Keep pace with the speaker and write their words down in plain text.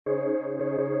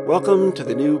Welcome to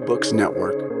the New Books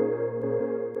Network.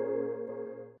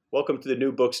 Welcome to the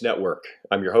New Books Network.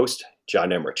 I'm your host,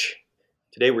 John Emmerich.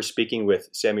 Today we're speaking with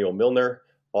Samuel Milner,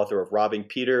 author of Robbing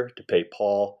Peter to Pay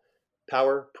Paul,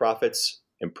 Power, Profits,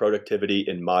 and Productivity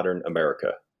in Modern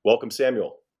America. Welcome,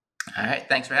 Samuel. All right,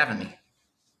 thanks for having me.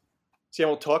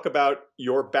 Samuel, talk about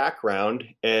your background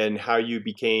and how you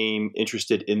became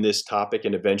interested in this topic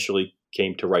and eventually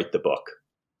came to write the book.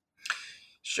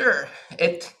 Sure.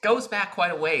 It goes back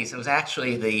quite a ways. It was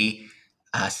actually the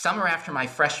summer after my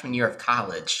freshman year of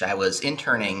college. I was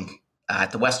interning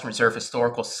at the Western Reserve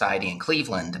Historical Society in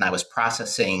Cleveland, and I was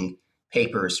processing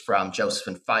papers from Joseph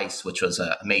and Feiss, which was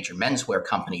a major menswear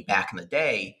company back in the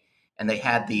day. And they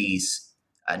had these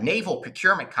naval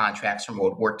procurement contracts from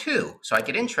World War II. So I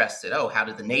get interested. Oh, how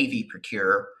did the Navy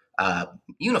procure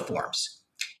uniforms?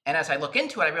 And as I look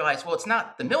into it, I realize, well, it's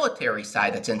not the military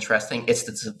side that's interesting. It's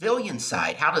the civilian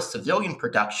side. How does civilian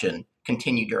production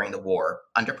continue during the war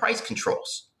under price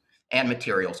controls and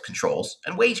materials controls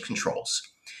and wage controls?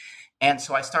 And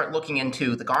so I start looking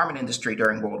into the garment industry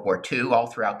during World War II all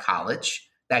throughout college.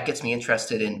 That gets me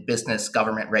interested in business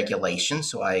government regulation.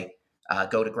 So I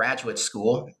go to graduate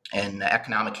school in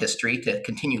economic history to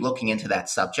continue looking into that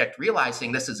subject,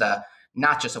 realizing this is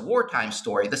not just a wartime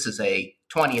story. This is a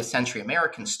 20th century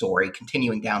American story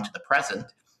continuing down to the present.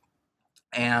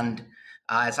 And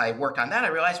as I worked on that, I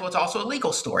realized, well, it's also a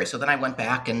legal story. So then I went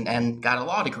back and got a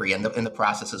law degree in the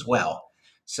process as well.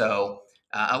 So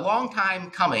a long time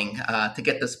coming to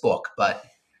get this book, but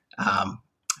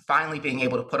finally being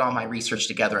able to put all my research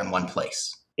together in one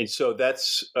place. And so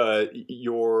that's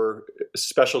your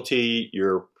specialty,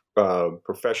 your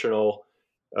professional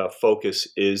focus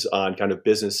is on kind of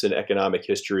business and economic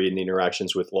history and the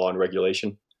interactions with law and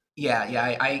regulation? Yeah.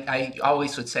 I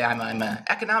always would say I'm an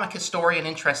economic historian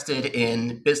interested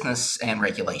in business and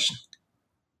regulation.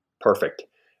 Perfect.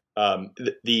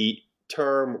 The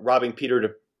term robbing Peter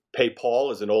to pay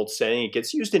Paul is an old saying. It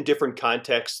gets used in different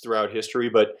contexts throughout history,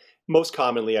 but most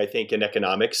commonly, I think, in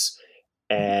economics.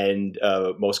 And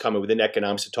most common within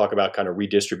economics to talk about kind of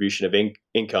redistribution of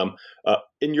income.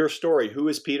 In your story, who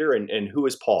is Peter and who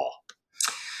is Paul?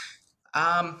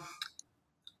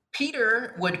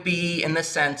 Peter would be, in this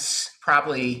sense,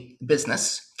 probably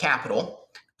business, capital.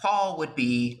 Paul would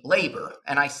be labor.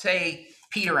 And I say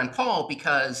Peter and Paul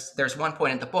because there's one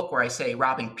point in the book where I say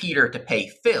robbing Peter to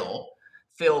pay Phil,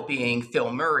 Phil being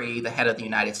Phil Murray, the head of the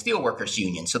United Steelworkers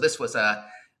Union. So this was a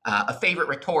favorite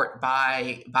retort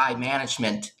by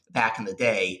management back in the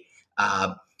day.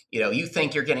 You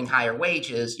think you're getting higher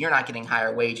wages. You're not getting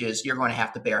higher wages. You're going to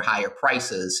have to bear higher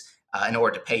prices in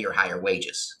order to pay your higher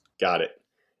wages. Got it.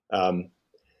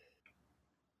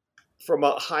 From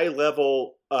a high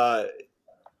level,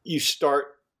 you start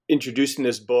introducing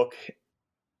this book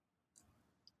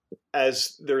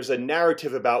as there's a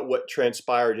narrative about what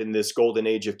transpired in this golden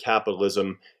age of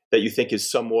capitalism that you think is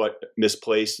somewhat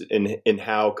misplaced in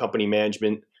how company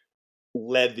management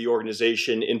led the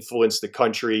organization, influenced the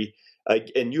country,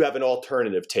 and you have an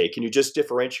alternative take. Can you just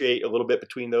differentiate a little bit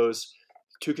between those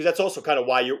two? Because that's also kind of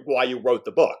why you wrote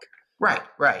the book. Right.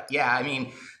 Yeah, I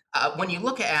mean, when you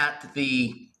look at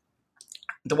the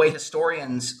way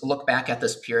historians look back at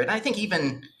this period, I think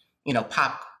even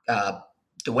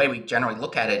the way we generally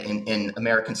look at it in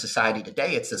American society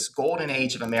today, it's this golden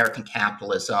age of American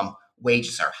capitalism.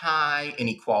 Wages are high,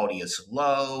 inequality is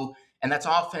low, and that's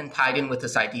often tied in with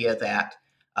this idea that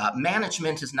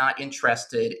management is not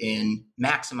interested in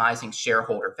maximizing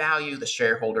shareholder value. The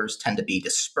shareholders tend to be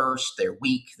dispersed, they're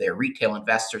weak, they're retail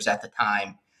investors at the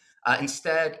time.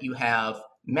 Instead, you have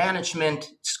management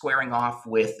squaring off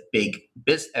with big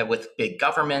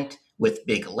government, with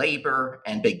big labor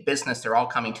and big business. They're all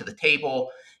coming to the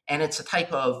table, and it's a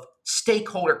type of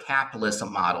stakeholder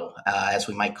capitalism model, as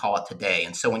we might call it today.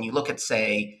 And so when you look at,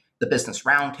 say, the Business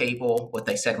Roundtable, what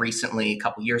they said recently, a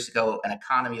couple years ago, an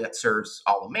economy that serves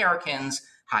all Americans,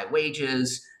 high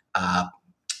wages,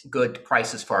 good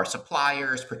prices for our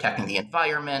suppliers, protecting the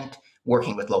environment,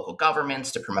 working with local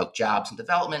governments to promote jobs and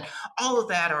development. All of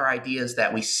that are ideas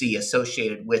that we see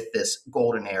associated with this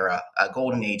golden era, a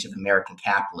golden age of American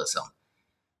capitalism.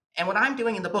 And what I'm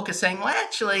doing in the book is saying, well,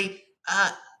 actually,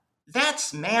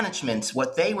 that's management,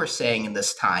 what they were saying in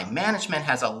this time. Management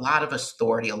has a lot of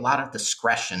authority, a lot of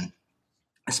discretion,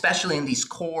 especially in these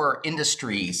core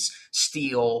industries,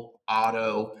 steel,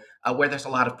 auto, where there's a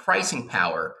lot of pricing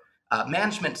power.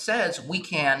 Management says we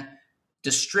can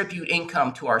distribute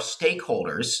income to our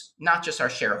stakeholders, not just our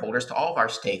shareholders, to all of our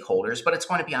stakeholders, but it's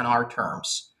going to be on our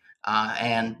terms.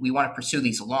 And we want to pursue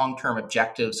these long-term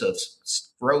objectives of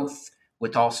growth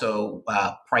with also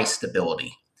price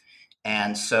stability.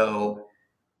 And so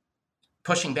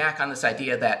pushing back on this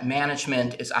idea that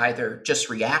management is either just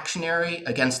reactionary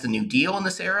against the New Deal in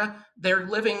this era. They're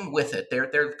living with it.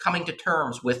 They're coming to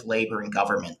terms with labor and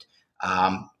government.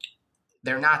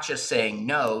 They're not just saying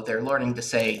no, they're learning to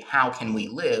say, how can we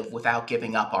live without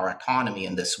giving up our autonomy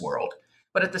in this world?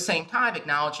 But at the same time,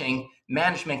 acknowledging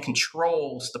management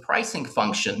controls the pricing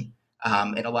function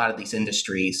in a lot of these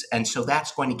industries. And so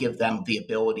that's going to give them the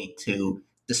ability to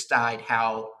decide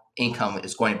how income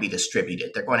is going to be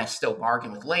distributed. They're going to still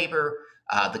bargain with labor.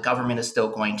 The government is still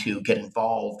going to get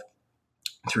involved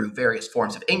through various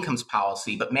forms of incomes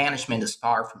policy, but management is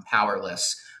far from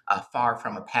powerless, far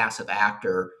from a passive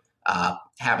actor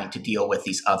having to deal with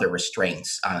these other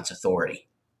restraints on its authority.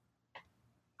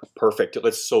 Perfect.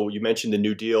 So you mentioned the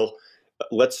New Deal.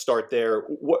 Let's start there.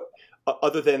 What,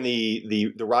 other than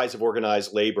the rise of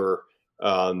organized labor,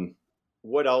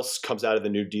 what else comes out of the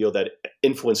New Deal that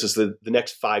influences the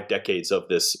next 5 decades of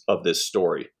this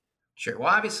story? Sure. Well,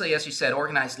 obviously, as you said,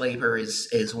 organized labor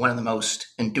is one of the most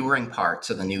enduring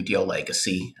parts of the New Deal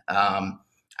legacy. On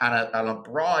a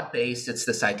broad base, it's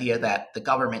this idea that the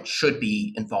government should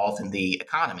be involved in the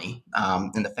economy,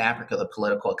 in the fabric of the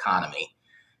political economy.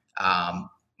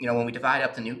 When we divide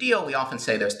up the New Deal, we often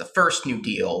say there's the first New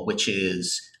Deal, which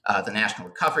is the National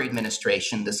Recovery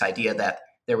Administration, this idea that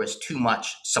there was too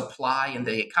much supply in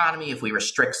the economy. If we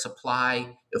restrict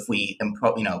supply, if we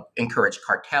encourage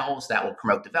cartels, that will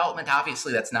promote development.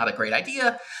 Obviously, that's not a great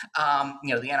idea.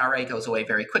 The NRA goes away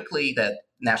very quickly, the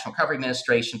National Recovery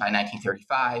Administration by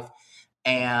 1935.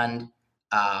 And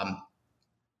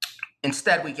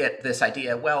instead, we get this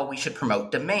idea, well, we should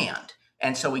promote demand.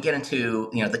 And so we get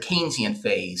into the Keynesian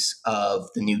phase of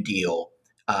the New Deal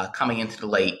coming into the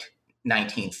late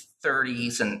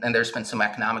 1930s, and there's been some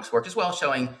economics work as well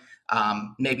showing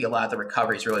maybe a lot of the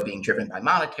recovery is really being driven by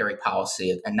monetary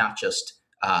policy and not just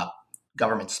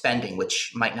government spending,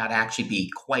 which might not actually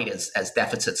be quite as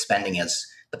deficit spending as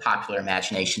the popular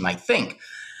imagination might think.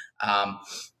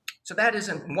 So that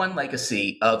is one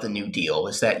legacy of the New Deal,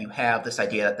 is that you have this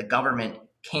idea that the government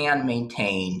can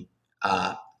maintain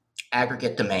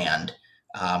aggregate demand.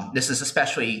 This is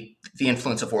especially the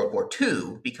influence of World War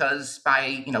II, because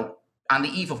on the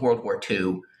eve of World War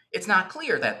II, it's not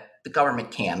clear that the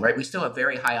government can, right? We still have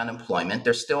very high unemployment.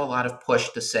 There's still a lot of push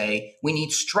to say we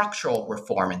need structural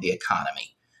reform in the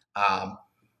economy.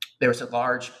 There was a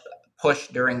large push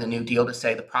during the New Deal to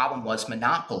say the problem was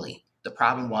monopoly. The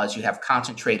problem was you have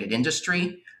concentrated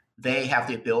industry. They have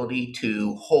the ability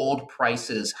to hold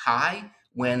prices high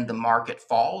when the market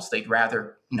falls. They'd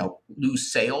rather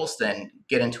lose sales than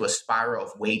get into a spiral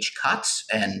of wage cuts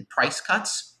and price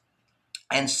cuts.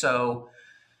 And so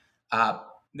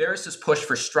there is this push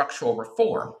for structural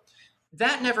reform.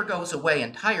 That never goes away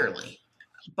entirely.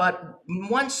 But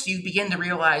once you begin to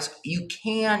realize you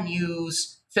can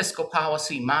use fiscal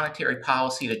policy, monetary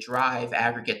policy to drive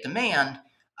aggregate demand,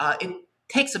 it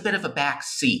takes a bit of a back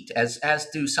seat, as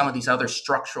do some of these other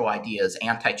structural ideas,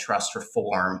 antitrust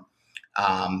reform,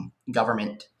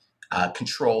 government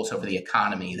controls over the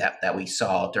economy that we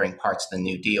saw during parts of the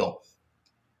New Deal.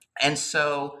 And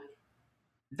so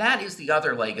that is the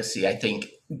other legacy, I think.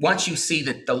 Once you see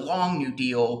that the long New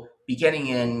Deal beginning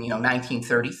in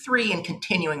 1933 and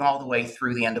continuing all the way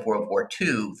through the end of World War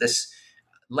II, this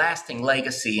lasting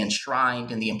legacy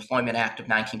enshrined in the Employment Act of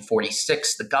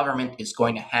 1946, the government is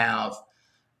going to have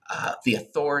the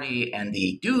authority and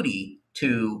the duty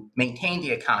to maintain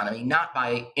the economy, not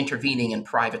by intervening in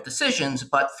private decisions,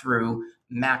 but through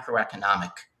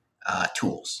macroeconomic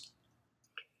tools.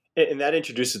 And that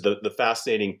introduces the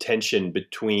fascinating tension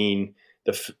between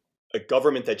a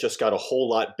government that just got a whole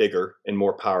lot bigger and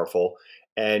more powerful,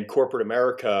 and corporate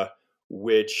America,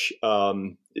 which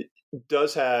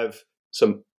does have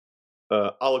some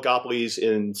oligopolies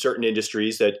in certain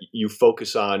industries that you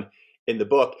focus on in the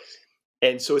book.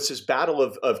 And so it's this battle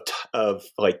of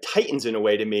like titans in a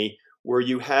way to me, where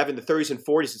you have in the 30s and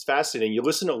 40s. It's fascinating. You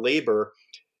listen to labor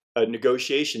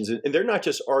negotiations, and they're not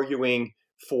just arguing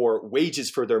for wages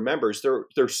for their members.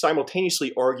 They're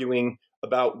simultaneously arguing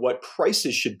about what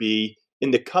prices should be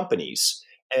in the companies.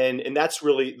 And that's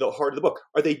really the heart of the book.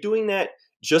 Are they doing that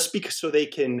just because so they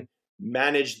can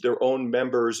manage their own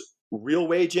members' real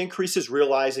wage increases,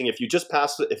 realizing if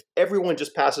everyone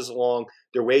just passes along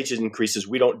their wage increases,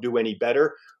 we don't do any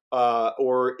better?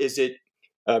 Or is it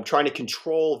trying to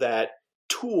control that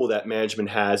tool that management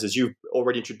has, as you've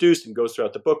already introduced and goes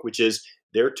throughout the book, which is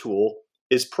their tool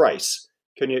is price?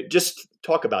 Can you just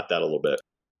talk about that a little bit?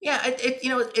 Yeah,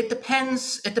 it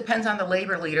depends. It depends on the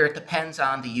labor leader. It depends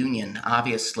on the union.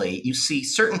 Obviously, you see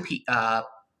certain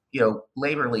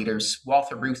labor leaders.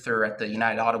 Walter Reuther at the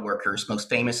United Auto Workers most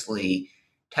famously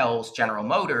tells General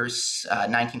Motors,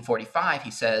 1945,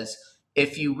 he says,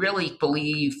 if you really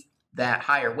believe that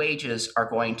higher wages are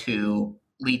going to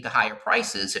lead to higher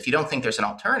prices, if you don't think there's an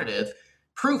alternative,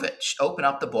 prove it. Open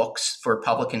up the books for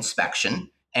public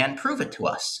inspection and prove it to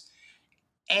us.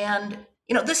 And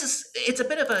it's a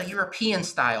bit of a European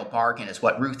style bargain is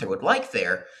what Reuther would like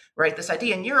there, right? This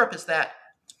idea in Europe is that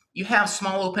you have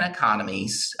small open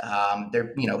economies.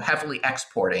 They're heavily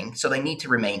exporting, so they need to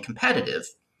remain competitive.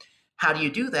 How do you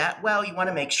do that? Well, you want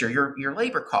to make sure your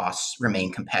labor costs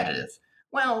remain competitive.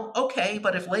 Well, okay,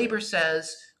 but if labor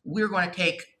says we're going to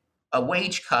take a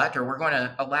wage cut, or we're going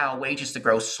to allow wages to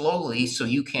grow slowly so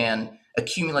you can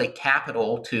accumulate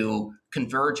capital to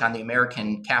converge on the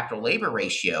American capital labor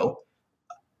ratio,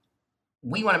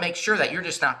 we want to make sure that you're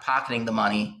just not pocketing the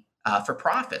money for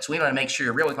profits. We want to make sure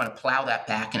you're really going to plow that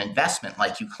back in investment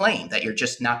like you claim, that you're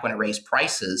just not going to raise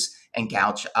prices and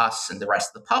gouge us and the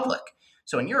rest of the public.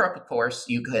 So in Europe, of course,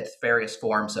 you get various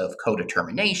forms of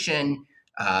co-determination,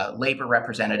 labor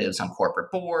representatives on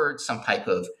corporate boards, some type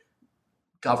of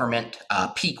government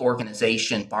peak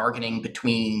organization bargaining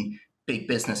between big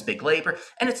business, big labor.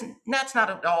 And that's not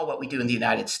at all what we do in the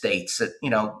United States.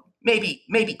 Maybe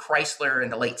Chrysler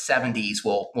in the late 70s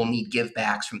will need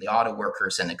givebacks from the auto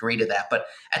workers and agree to that. But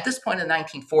at this point in the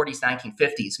 1940s,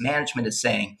 1950s, management is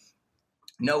saying,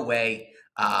 no way,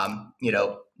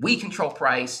 we control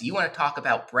price. You want to talk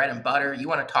about bread and butter. You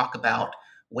want to talk about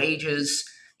wages.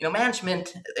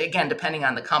 Management, again, depending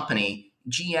on the company,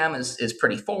 GM is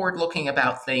pretty forward-looking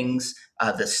about things.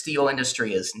 The steel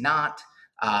industry is not.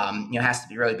 Has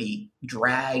to really be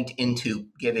dragged into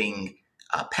giving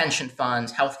pension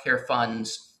funds, healthcare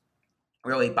funds,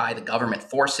 really by the government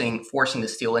forcing the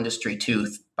steel industry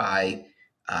tooth by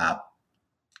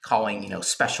calling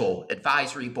special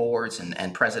advisory boards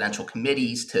and presidential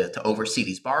committees to oversee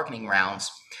these bargaining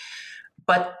rounds.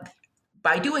 But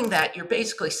by doing that, you're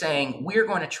basically saying we're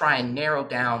going to try and narrow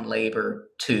down labor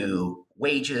to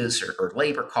wages or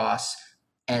labor costs.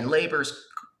 And labor's,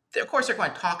 of course, they're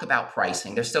going to talk about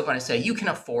pricing. They're still going to say you can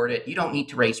afford it. You don't need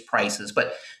to raise prices.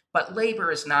 But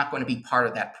labor is not going to be part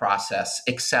of that process,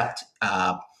 except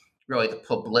really the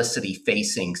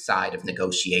publicity-facing side of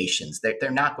negotiations.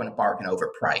 They're not going to bargain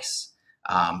over price.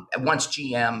 Once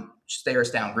GM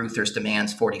stares down Reuther's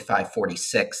demands 45,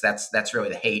 46, that's really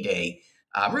the heyday.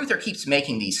 Reuther keeps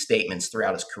making these statements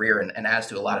throughout his career, and as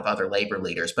do a lot of other labor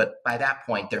leaders. But by that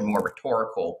point, they're more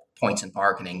rhetorical points in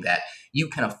bargaining that you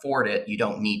can afford it. You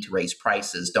don't need to raise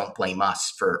prices. Don't blame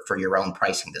us for your own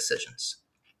pricing decisions.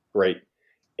 Right.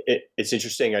 It's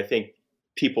interesting. I think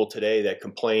people today that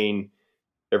complain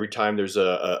every time there's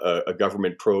a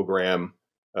government program,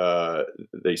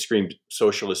 they scream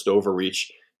socialist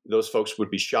overreach. Those folks would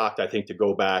be shocked, I think, to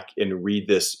go back and read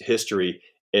this history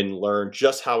and learn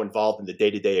just how involved in the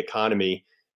day-to-day economy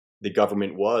the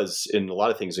government was in a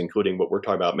lot of things, including what we're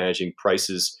talking about, managing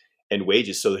prices and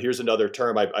wages. So here's another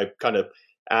term I've kind of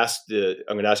I'm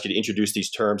going to ask you to introduce these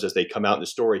terms as they come out in the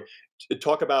story.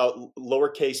 Talk about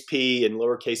lowercase p and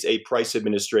lowercase a price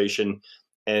administration,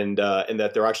 and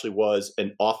that there actually was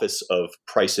an office of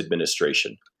price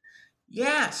administration.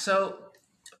 Yeah, so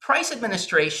price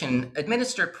administration,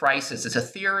 administered prices, is a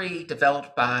theory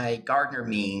developed by Gardner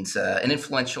Means, an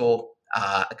influential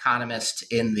economist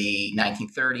in the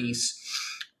 1930s,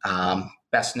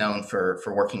 best known for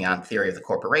working on theory of the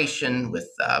corporation with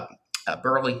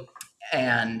Burley.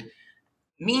 And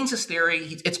Means'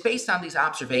 theory, it's based on these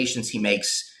observations he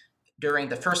makes during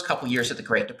the first couple years of the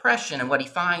Great Depression. And what he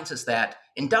finds is that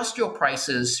industrial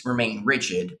prices remain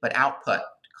rigid, but output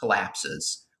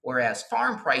collapses, whereas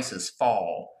farm prices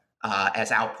fall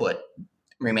as output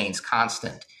remains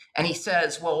constant. And he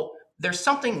says, well, there's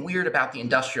something weird about the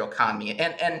industrial economy.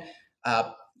 And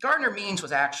Gardner Means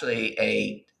was actually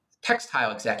a textile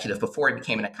executive before he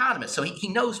became an economist. So he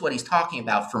knows what he's talking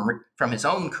about from his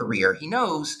own career. He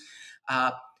knows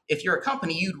if you're a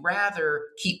company, you'd rather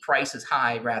keep prices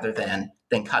high rather than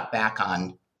cut back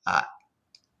on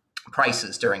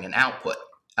prices during an output,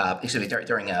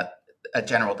 during a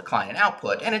general decline in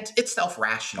output. And it's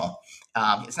self-rational.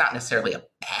 It's not necessarily a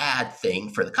bad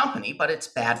thing for the company, but it's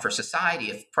bad for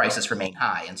society if prices remain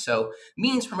high. And so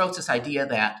Means promotes this idea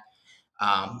that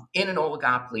in an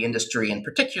oligopoly industry in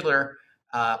particular,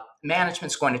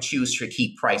 management's going to choose to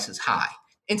keep prices high.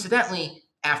 Incidentally,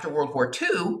 after World War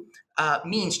II,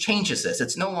 Means changes this.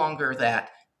 It's no longer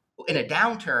that in a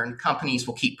downturn, companies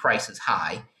will keep prices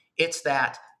high. It's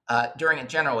that during a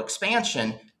general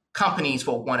expansion, companies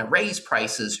will want to raise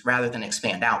prices rather than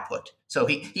expand output. So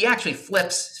he actually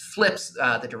flips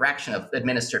the direction of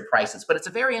administered prices. But it's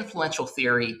a very influential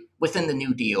theory within the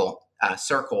New Deal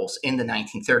circles in the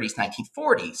 1930s,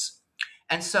 1940s.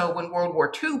 And so when World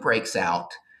War II breaks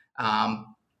out,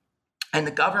 and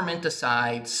the government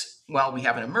decides, well, we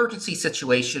have an emergency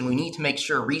situation, we need to make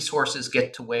sure resources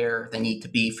get to where they need to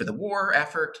be for the war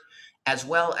effort, as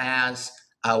well as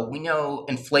we know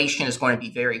inflation is going to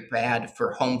be very bad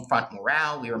for home front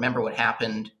morale. We remember what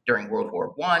happened during World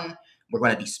War I. We're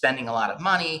going to be spending a lot of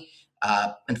money.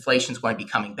 Inflation is going to be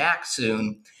coming back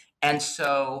soon. And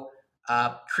so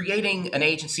creating an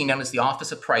agency known as the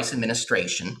Office of Price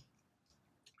Administration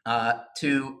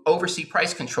to oversee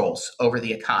price controls over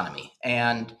the economy.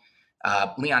 And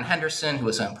Leon Henderson, who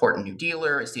was an important New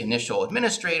Dealer, is the initial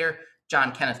administrator.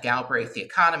 John Kenneth Galbraith, the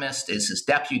economist, is his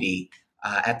deputy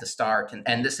at the start.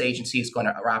 And this agency is going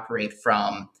to operate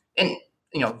from in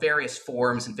various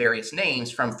forms and various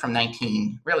names from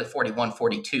 41,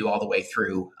 42 all the way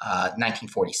through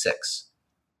 1946.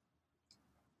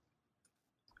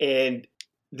 And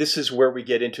this is where we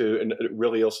get into, and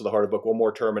really also the heart of the book, one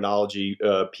more terminology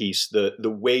piece, the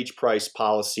wage price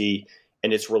policy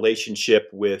and its relationship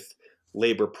with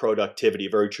labor productivity, a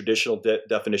very traditional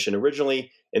definition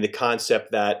originally, and the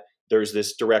concept that there's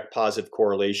this direct positive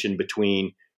correlation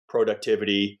between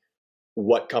productivity,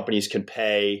 what companies can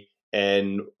pay,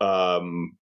 and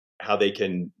how they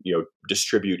can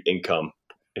distribute income,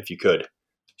 if you could.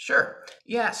 Sure.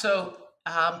 Yeah. So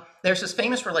there's this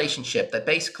famous relationship that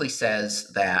basically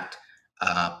says that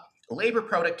labor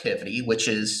productivity, which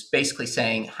is basically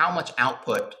saying how much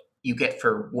output you get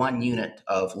for 1 unit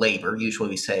of labor. Usually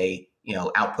we say,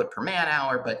 output per man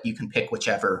hour, but you can pick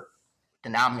whichever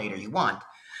denominator you want.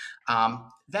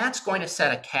 That's going to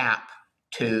set a cap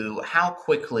to how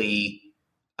quickly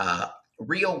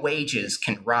real wages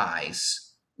can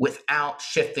rise without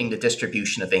shifting the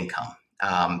distribution of income.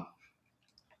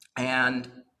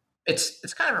 And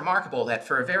it's kind of remarkable that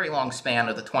for a very long span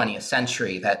of the 20th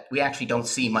century that we actually don't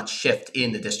see much shift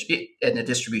in the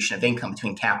distribution of income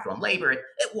between capital and labor. It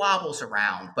wobbles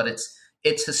around, but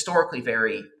it's historically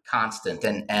very constant.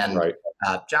 And right.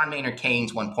 John Maynard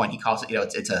Keynes, one point, he calls it,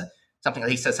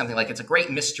 he says something like, it's a great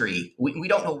mystery. We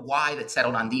don't know why that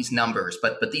settled on these numbers,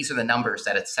 but these are the numbers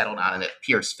that it's settled on, and it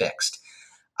appears fixed.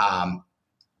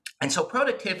 And so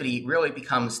productivity really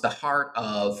becomes the heart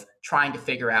of trying to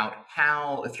figure out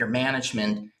how, if you're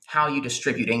management, how you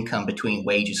distribute income between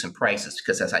wages and prices.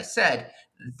 Because as I said,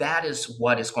 that is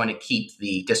what is going to keep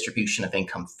the distribution of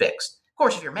income fixed. Of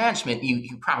course, if you're management,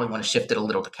 you probably want to shift it a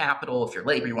little to capital. If you're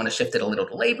labor, you want to shift it a little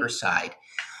to labor side.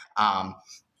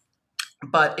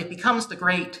 But it becomes the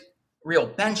great real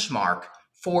benchmark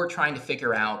for trying to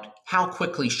figure out how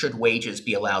quickly should wages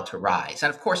be allowed to rise.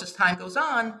 And of course, as time goes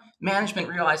on, management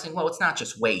realizing, well, it's not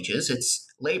just wages, it's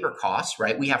labor costs,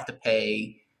 right? We have to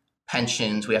pay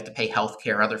pensions, we have to pay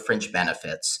healthcare, other fringe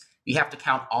benefits. We have to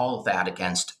count all of that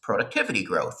against productivity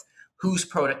growth. Whose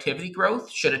productivity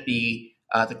growth? Should it be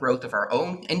the growth of our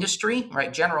own industry,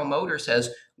 right? General Motors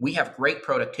says, we have great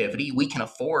productivity, we can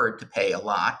afford to pay a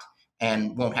lot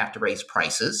and won't have to raise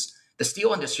prices. The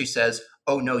steel industry says,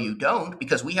 oh, no, you don't,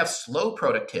 because we have slow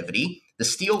productivity. The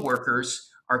steel workers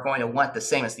are going to want the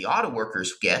same as the auto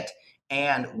workers get,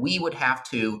 and we would have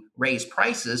to raise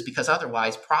prices because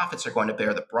otherwise profits are going to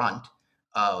bear the brunt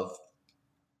of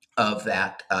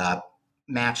that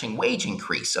matching wage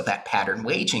increase, of that pattern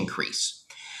wage increase.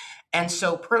 And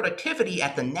so productivity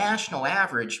at the national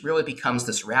average really becomes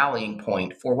this rallying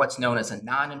point for what's known as a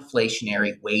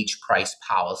non-inflationary wage price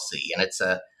policy. And it's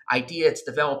an idea it's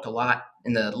developed a lot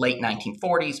in the late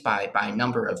 1940s by a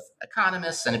number of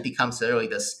economists, and it becomes really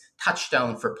this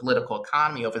touchstone for political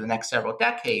economy over the next several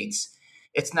decades.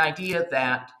 It's an idea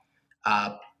that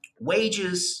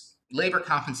wages, labor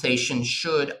compensation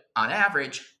should, on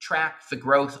average, track the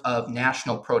growth of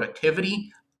national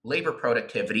productivity, labor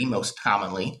productivity most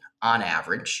commonly, on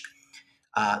average.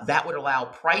 That would allow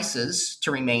prices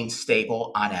to remain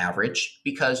stable on average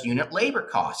because unit labor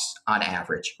costs on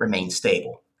average remain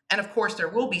stable. And of course, there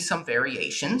will be some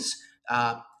variations.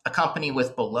 A company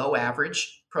with below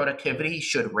average productivity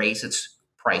should raise its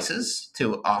prices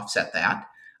to offset that.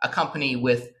 A company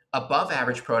with above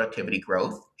average productivity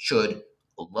growth should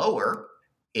lower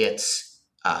its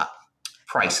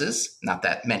prices. Not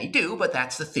that many do, but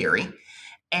that's the theory.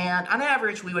 And on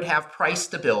average, we would have price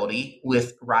stability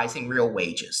with rising real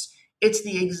wages. It's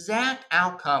the exact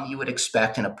outcome you would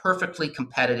expect in a perfectly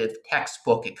competitive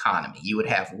textbook economy. You would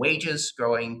have wages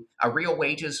growing, real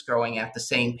wages growing at the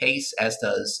same pace as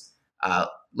does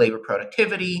labor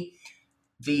productivity.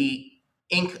 The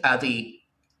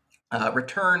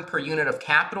return per unit of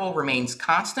capital remains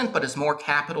constant, but as more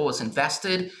capital is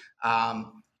invested,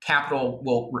 capital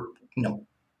will,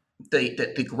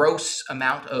 the gross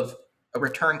amount of a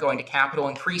return going to capital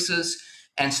increases.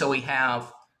 And so we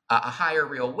have a higher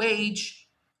real wage,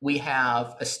 we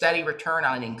have a steady return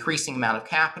on an increasing amount of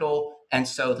capital, and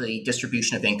so the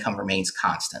distribution of income remains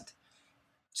constant.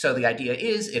 So the idea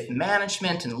is if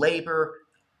management and labor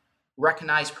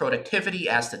recognize productivity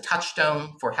as the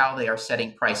touchstone for how they are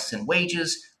setting prices and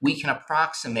wages, we can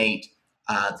approximate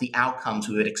the outcomes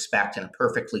we would expect in a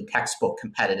perfectly textbook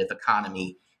competitive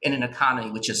economy, in an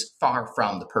economy which is far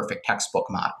from the perfect textbook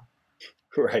model.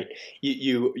 Right.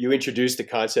 You introduced the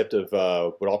concept of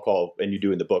what I'll call, and you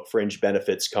do in the book, fringe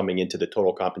benefits coming into the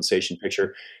total compensation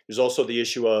picture. There's also the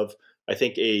issue of, I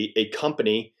think, a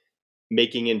company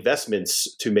making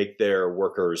investments to make their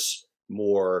workers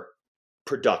more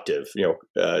productive,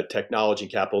 technology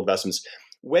and capital investments.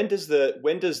 When does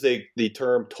the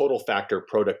term total factor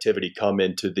productivity come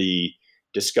into the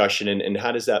discussion, and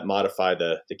how does that modify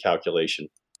the calculation?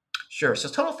 Sure. So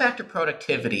total factor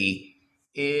productivity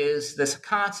is this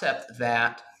concept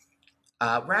that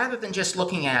rather than just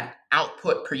looking at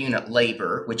output per unit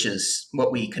labor, which is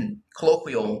what we can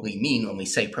colloquially mean when we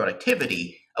say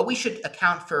productivity, we should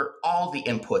account for all the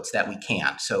inputs that we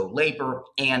can. So labor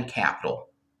and capital,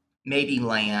 maybe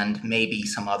land, maybe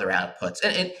some other outputs.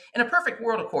 And in a perfect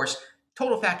world, of course,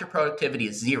 total factor productivity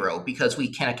is zero because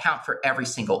we can account for every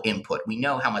single input. We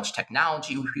know how much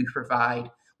technology we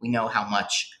provide. We know how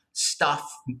much stuff,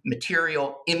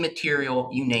 material, immaterial,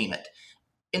 you name it.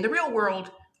 In the real world,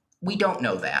 we don't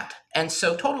know that. And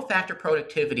so total factor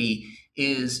productivity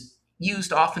is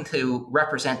used often to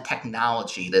represent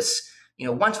technology. This,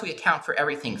 once we account for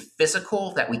everything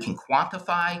physical that we can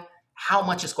quantify, how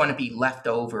much is going to be left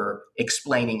over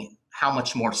explaining how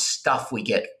much more stuff we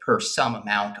get per some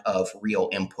amount of real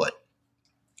input.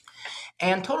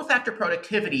 And total factor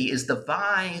productivity is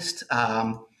devised,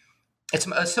 it's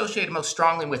associated most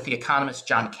strongly with the economist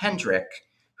John Kendrick,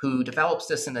 who develops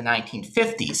this in the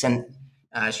 1950s. And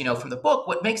as you know from the book,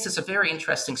 what makes this a very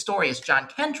interesting story is John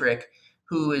Kendrick,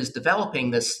 who is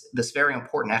developing this very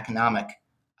important economic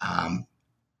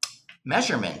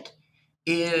measurement,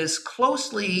 is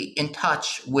closely in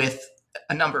touch with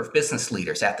a number of business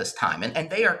leaders at this time. And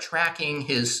they are tracking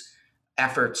his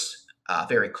efforts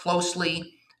very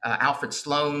closely. Alfred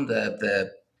Sloan,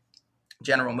 the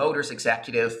General Motors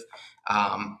executive,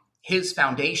 his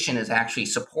foundation is actually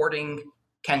supporting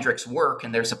Kendrick's work.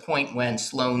 And there's a point when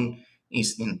Sloan,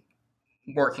 he's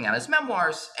working on his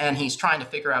memoirs and he's trying to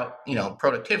figure out,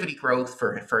 productivity growth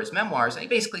for his memoirs. And he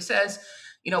basically says,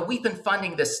 we've been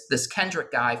funding this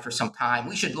Kendrick guy for some time.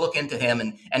 We should look into him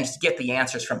and just get the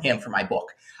answers from him for my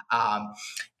book.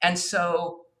 And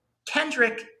so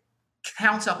Kendrick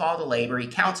counts up all the labor, he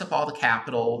counts up all the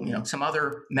capital, some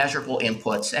other measurable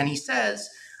inputs, and he says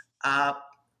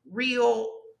real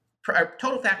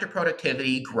total factor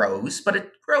productivity grows, but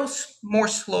it grows more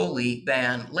slowly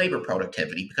than labor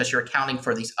productivity because you're accounting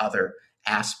for these other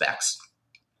aspects.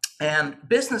 And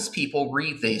business people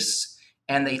read this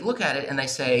and they look at it and they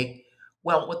say,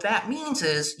 well, what that means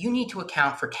is you need to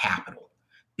account for capital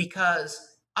because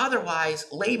otherwise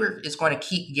labor is going to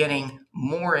keep getting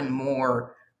more and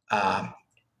more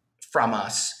from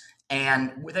us.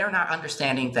 And they're not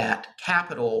understanding that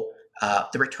capital,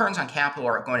 the returns on capital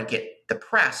are going to get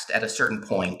depressed at a certain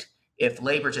point if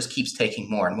labor just keeps taking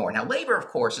more and more. Now, labor, of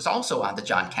course, is also on the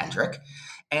John Kendrick.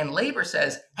 And labor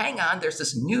says, hang on, there's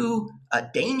this new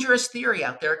dangerous theory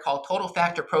out there called total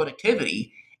factor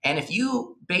productivity. And if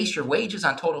you base your wages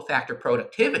on total factor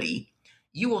productivity,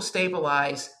 you will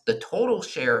stabilize the total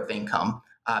share of income,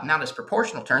 not as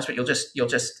proportional terms, but you'll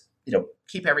just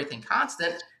keep everything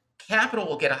constant. Capital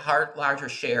will get a larger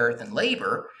share than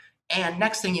labor. And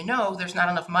next thing you know, there's not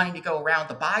enough money to go around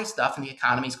to buy stuff and the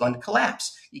economy is going to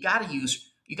collapse. You got to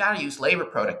use labor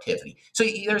productivity. So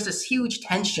there's this huge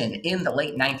tension in the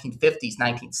late 1950s,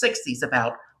 1960s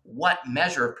about what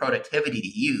measure of productivity to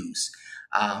use.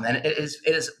 And it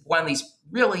is one of these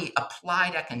really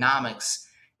applied economics,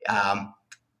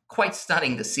 quite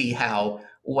stunning to see how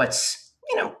what's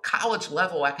college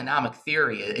level economic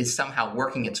theory is somehow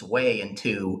working its way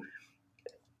into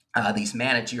these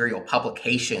managerial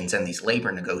publications and these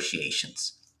labor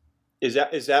negotiations. Is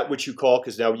that what you call,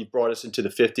 because now you've brought us into the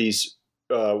 50s,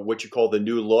 what you call the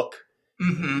new look?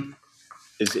 Mm-hmm.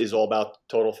 Is all about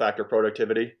total factor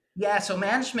productivity? Yeah, so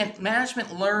management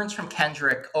learns from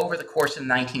Kendrick over the course of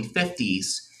the 1950s,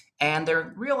 and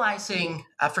they're realizing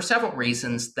for several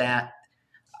reasons that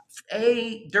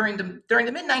during the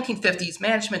mid-1950s,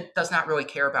 management does not really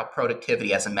care about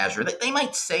productivity as a measure. They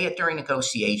might say it during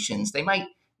negotiations. They might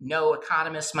know,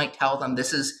 economists might tell them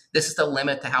this is the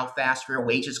limit to how fast real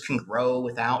wages can grow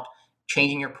without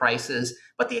changing your prices.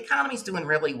 But the economy's doing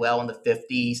really well in the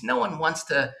 50s. No one wants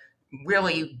to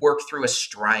really work through a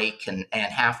strike and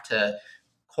have to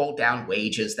hold down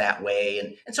wages that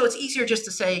way. And so it's easier just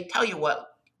to say, tell you what,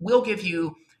 we'll give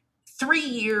you 3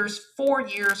 years, 4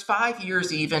 years, 5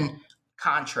 years even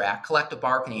contract, collective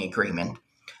bargaining agreement.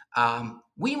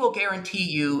 We will guarantee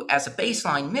you as a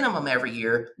baseline minimum every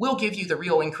year, we'll give you the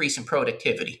real increase in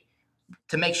productivity.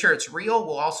 To make sure it's real,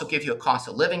 we'll also give you a cost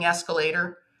of living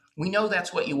escalator. We know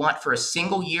that's what you want for a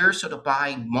single year. So to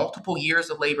buy multiple years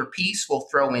of labor peace, we'll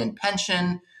throw in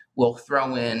pension, we'll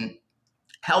throw in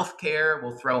healthcare,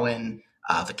 we'll throw in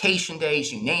vacation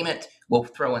days, you name it. We'll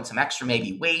throw in some extra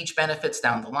maybe wage benefits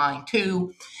down the line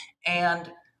too.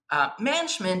 And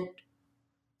management,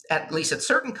 at least at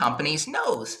certain companies,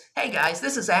 knows, hey guys,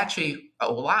 this is actually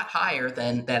a lot higher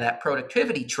than that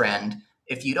productivity trend.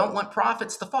 If you don't want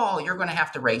profits to fall, you're going to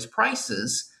have to raise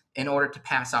prices in order to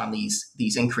pass on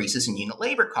these increases in unit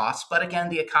labor costs. But again,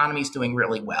 the economy is doing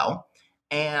really well.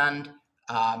 And,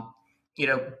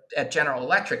 at General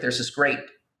Electric, there's this great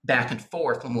back and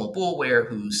forth. Lemuel Boulware,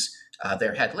 who's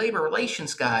their head labor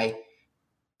relations guy,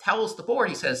 tells the board,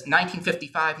 he says,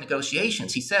 1955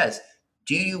 negotiations, he says,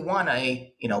 do you want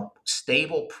a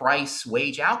stable price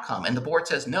wage outcome? And the board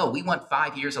says, no, we want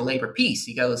 5 years of labor peace.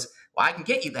 He goes, well, I can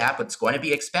get you that, but it's going to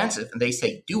be expensive. And they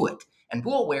say, do it. And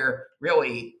Boulware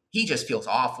really, he just feels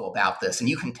awful about this. And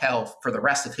you can tell for the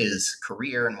rest of his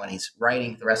career and when he's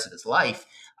writing the rest of his life,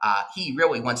 he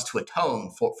really wants to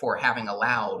atone for having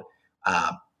allowed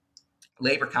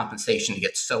labor compensation to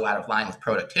get so out of line with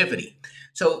productivity.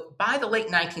 So by the late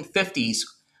 1950s,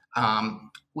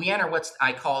 we enter what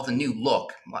I call the new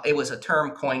look. It was a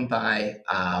term coined by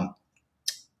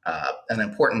an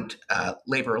important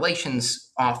labor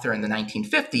relations author in the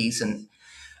 1950s, and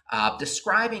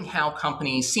describing how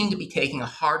companies seem to be taking a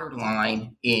harder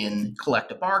line in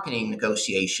collective bargaining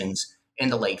negotiations in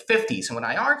the late 50s. And what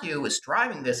I argue is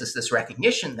driving this is this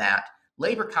recognition that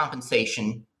labor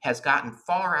compensation has gotten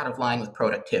far out of line with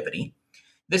productivity.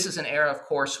 This is an era, of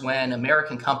course, when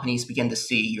American companies begin to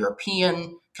see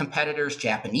European competitors,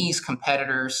 Japanese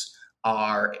competitors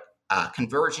are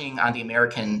converging on the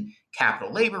American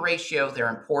capital labor ratio. They're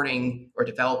importing or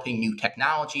developing new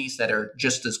technologies that are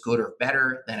just as good or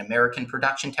better than American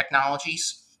production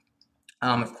technologies.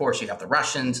 Of course, you have the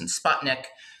Russians and Sputnik,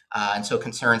 and so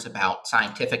concerns about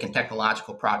scientific and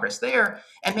technological progress there.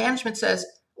 And management says,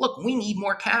 look, we need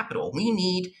more capital. We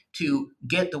need to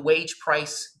get the wage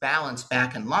price balance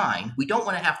back in line. We don't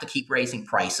want to have to keep raising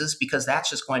prices because that's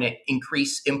just going to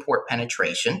increase import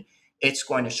penetration. It's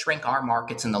going to shrink our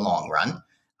markets in the long run.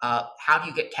 How do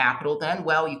you get capital then?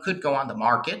 Well, you could go on the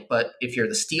market, but if you're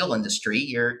the steel industry,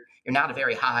 you're not a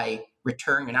very high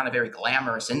return. You're not a very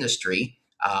glamorous industry.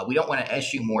 We don't want to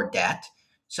issue more debt.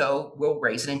 So we'll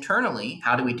raise it internally.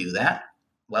 How do we do that?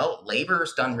 Well, labor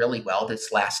has done really well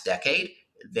this last decade.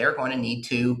 They're going to need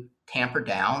to tamper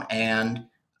down and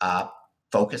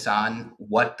focus on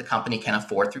what the company can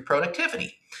afford through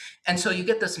productivity. And so you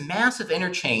get this massive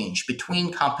interchange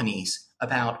between companies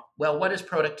about, well, what is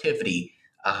productivity?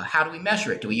 How do we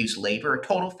measure it? Do we use labor or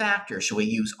total factor? Should we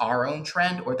use our own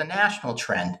trend or the national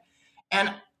trend?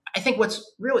 And I think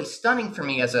what's really stunning for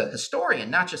me as a historian,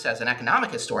 not just as an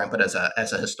economic historian, but as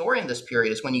a historian this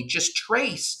period, is when you just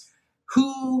trace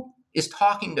who is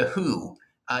talking to who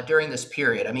during this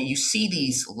period. I mean, you see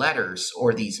these letters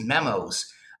or these memos,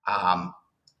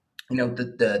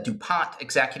 the DuPont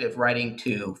executive writing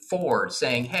to Ford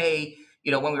saying, hey,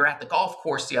 when we were at the golf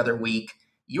course the other week,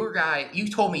 you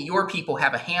told me your people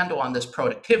have a handle on this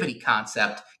productivity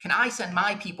concept. Can I send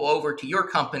my people over to your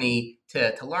company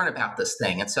to learn about this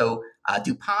thing? And so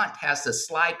DuPont has this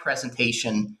slide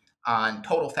presentation on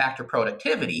total factor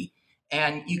productivity,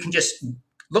 and you can just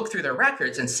look through their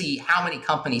records and see how many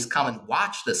companies come and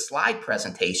watch this slide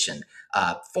presentation.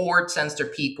 Ford sends their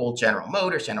people, General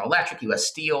Motors, General Electric, U.S.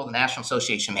 Steel, the National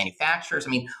Association of Manufacturers. I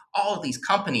mean, all of these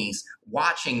companies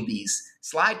watching these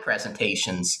slide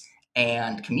presentations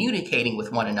and communicating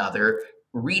with one another,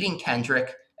 reading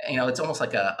Kendrick. It's almost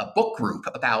like a book group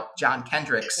about John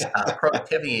Kendrick's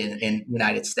productivity in the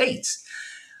United States.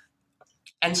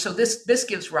 And so this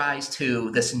gives rise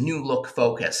to this new look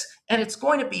focus. And it's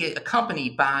going to be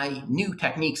accompanied by new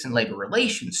techniques in labor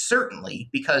relations, certainly,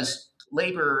 because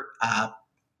labor,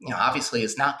 obviously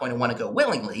is not going to want to go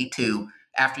willingly to,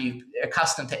 after you're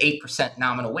accustomed to 8%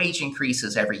 nominal wage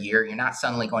increases every year, you're not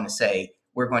suddenly going to say,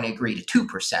 we're going to agree to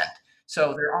 2%.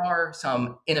 So there are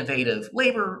some innovative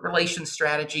labor relations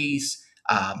strategies.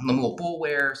 Lemuel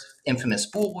Boulware's infamous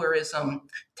Boulwareism,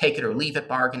 take it or leave it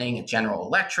bargaining at General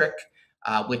Electric,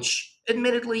 which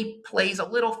admittedly plays a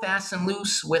little fast and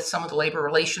loose with some of the labor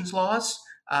relations laws.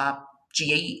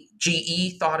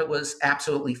 GE thought it was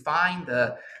absolutely fine.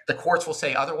 The courts will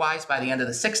say otherwise by the end of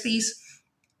the 60s.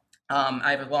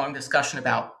 I have a long discussion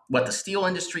about what the steel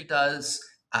industry does,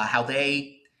 how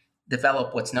they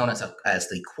develop what's known as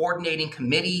the coordinating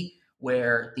committee,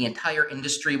 where the entire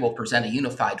industry will present a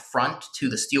unified front to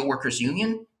the steelworkers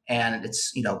union, and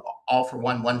it's all for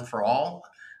one, one for all.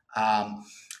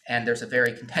 And there's a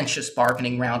very contentious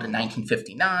bargaining round in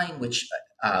 1959, which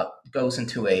goes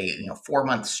into a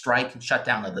 4-month strike and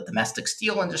shutdown of the domestic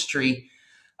steel industry.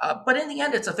 But in the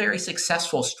end, it's a very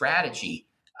successful strategy.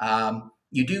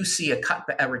 You do see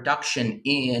a reduction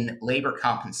in labor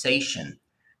compensation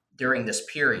during this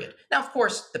period. Now, of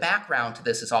course, the background to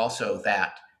this is also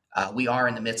that we are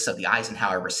in the midst of the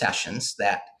Eisenhower recessions,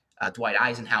 that Dwight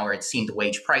Eisenhower had seen the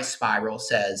wage price spiral,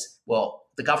 says, well,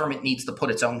 the government needs to put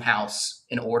its own house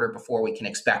in order before we can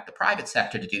expect the private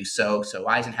sector to do so. So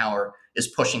Eisenhower is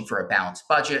pushing for a balanced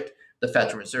budget. The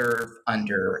Federal Reserve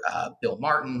under Bill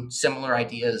Martin, similar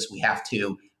ideas. We have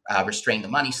to restrain the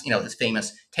money, this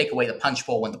famous take away the punch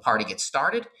bowl when the party gets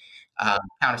started,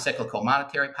 countercyclical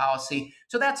monetary policy.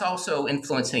 So that's also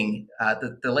influencing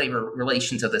the labor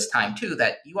relations of this time too,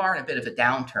 that you are in a bit of a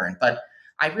downturn. But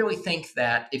I really think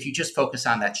that if you just focus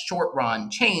on that short run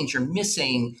change, you're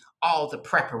missing all the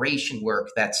preparation work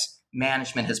that's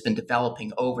management has been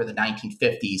developing over the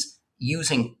 1950s,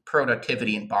 using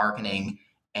productivity and bargaining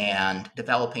and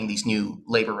developing these new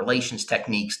labor relations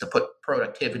techniques to put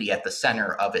productivity at the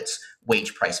center of its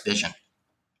wage price vision.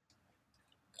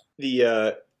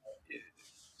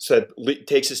 So it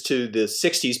takes us to the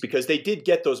 60s, because they did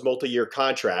get those multi-year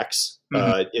contracts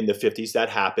in the 50s. That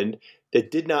happened. That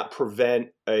did not prevent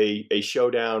a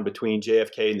showdown between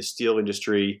JFK and the steel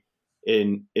industry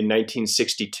in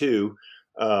 1962.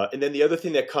 And then the other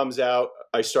thing that comes out,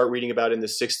 I start reading about in the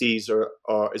 60s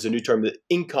is a new term, the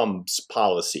incomes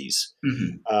policies.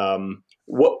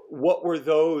 What were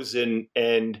those, and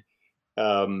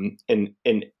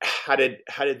how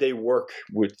did they work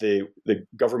with the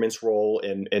government's role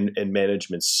and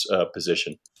management's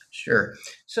position? Sure.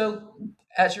 So,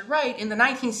 as you're right, in the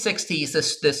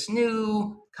 1960s, this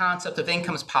new concept of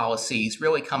incomes policies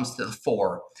really comes to the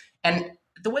fore. And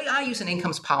the way I use an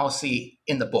incomes policy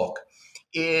in the book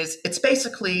is it's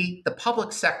basically the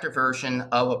public sector version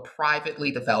of a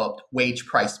privately developed wage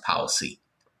price policy.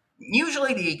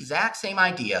 Usually the exact same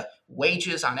idea.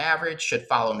 Wages on average should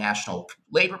follow national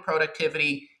labor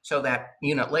productivity so that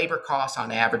unit labor costs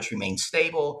on average remain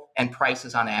stable and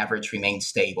prices on average remain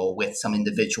stable, with some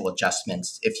individual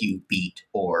adjustments if you beat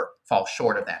or fall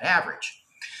short of that average.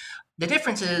 The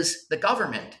difference is the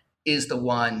government is the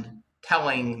one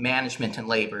telling management and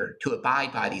labor to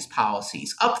abide by these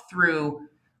policies up through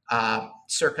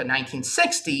circa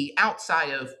 1960,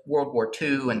 outside of World War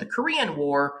II and the Korean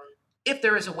War. If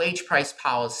there is a wage price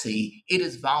policy, it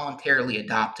is voluntarily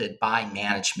adopted by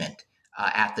management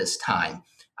at this time.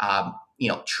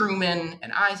 Truman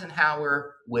and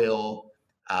Eisenhower will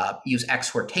use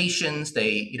exhortations.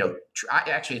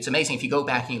 Actually, it's amazing if you go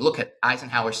back and you look at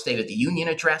Eisenhower's State of the Union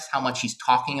address, how much he's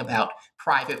talking about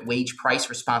private wage price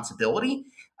responsibility.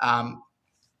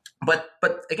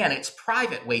 But again, it's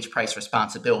private wage price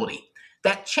responsibility.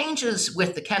 That changes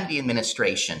with the Kennedy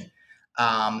administration.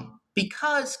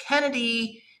 Because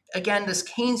Kennedy, again, this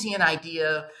Keynesian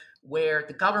idea where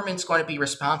the government's going to be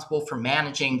responsible for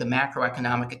managing the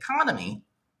macroeconomic economy,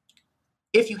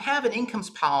 if you have an incomes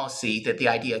policy that the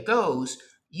idea goes,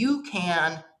 you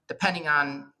can, depending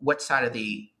on what side of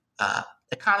the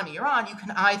economy you're on, you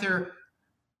can either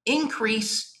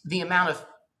increase the amount of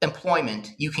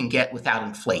employment you can get without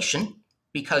inflation,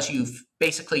 because you've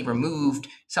basically removed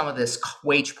some of this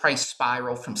wage price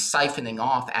spiral from siphoning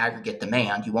off aggregate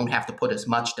demand. You won't have to put as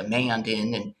much demand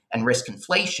in and risk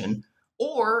inflation.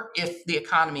 Or if the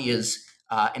economy is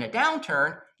in a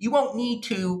downturn, you won't need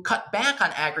to cut back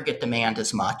on aggregate demand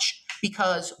as much,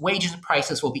 because wages and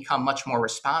prices will become much more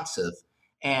responsive,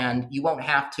 and you won't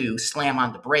have to slam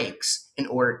on the brakes in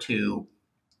order to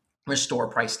restore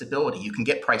price stability. You can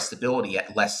get price stability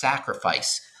at less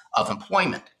sacrifice of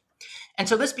employment. And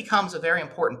so this becomes a very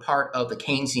important part of the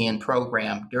Keynesian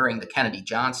program during the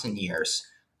Kennedy-Johnson years.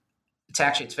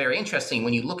 It's very interesting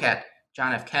when you look at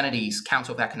John F. Kennedy's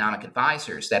Council of Economic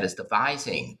Advisors that is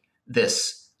devising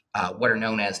this, what are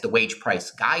known as the wage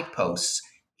price guideposts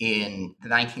in the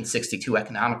 1962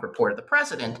 economic report of the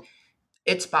president.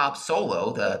 It's Bob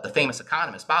Solow, the famous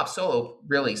economist. Bob Solow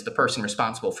really is the person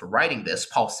responsible for writing this.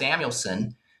 Paul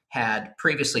Samuelson had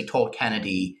previously told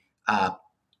Kennedy,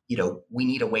 we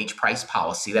need a wage price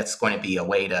policy. That's going to be a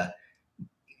way to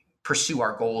pursue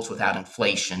our goals without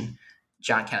inflation.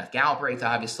 John Kenneth Galbraith,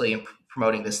 obviously,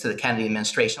 promoting this to the Kennedy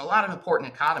administration. A lot of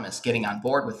important economists getting on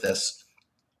board with this.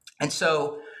 And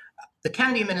so the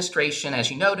Kennedy administration,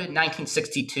 as you noted,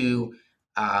 1962,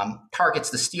 targets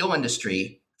the steel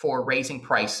industry for raising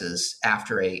prices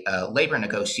after a labor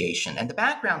negotiation. And the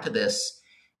background to this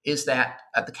is that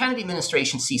the Kennedy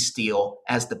administration sees steel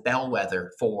as the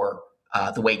bellwether for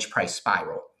the wage price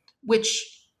spiral,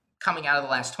 which coming out of the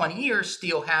last 20 years,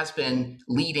 steel has been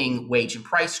leading wage and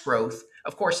price growth.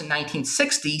 Of course, in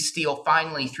 1960, steel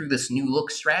finally, through this new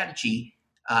look strategy,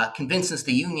 convinces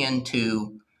the union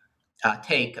to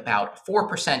take about a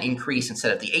 4% increase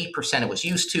instead of the 8% it was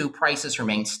used to. Prices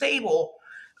remain stable.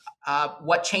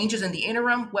 What changes in the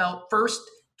interim? Well, first,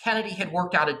 Kennedy had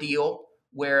worked out a deal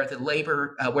where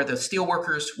the steel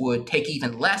workers would take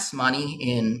even less money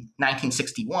in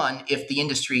 1961 if the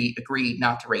industry agreed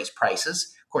not to raise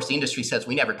prices. Of course, the industry says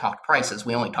we never talked prices;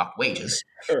 we only talked wages,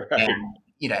 Right.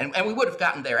 and we would have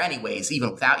gotten there anyways,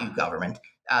 even without you, government.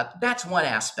 That's one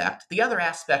aspect. The other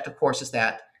aspect, of course, is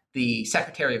that the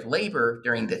Secretary of Labor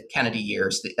during the Kennedy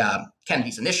years,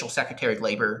 Kennedy's initial Secretary of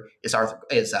Labor is Arthur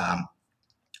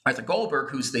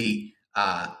Goldberg, who's the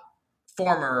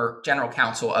former general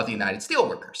counsel of the United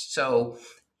Steelworkers. So,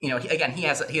 again, he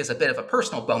has a bit of a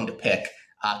personal bone to pick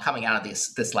coming out of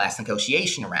this last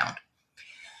negotiation round.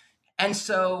 And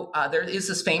so there is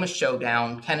this famous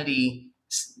showdown. Kennedy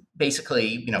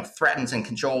basically, threatens and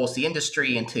cajoles the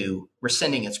industry into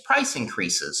rescinding its price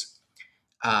increases.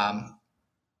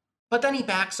 But then he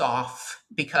backs off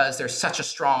because there's such a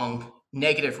strong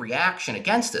negative reaction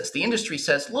against this. The industry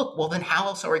says, look, well, then how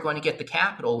else are we going to get the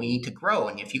capital we need to grow?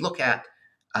 And if you look at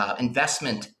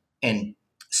investment and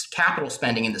capital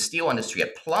spending in the steel industry,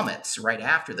 it plummets right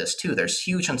after this, too. There's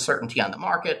huge uncertainty on the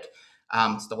market.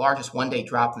 It's the largest one-day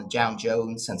drop in the Dow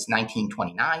Jones since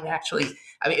 1929, actually.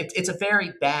 I mean, it's a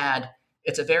very bad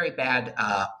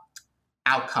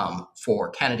outcome for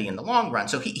Kennedy in the long run.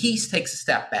 So he takes a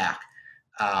step back.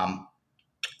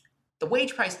 The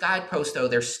wage price guideposts, though,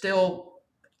 they're still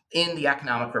in the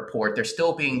economic report. They're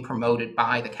still being promoted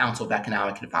by the Council of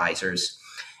Economic Advisors.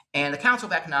 And the Council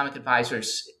of Economic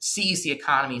Advisors sees the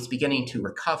economy is beginning to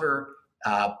recover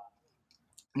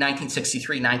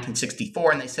 1963,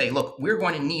 1964, and they say, look, we're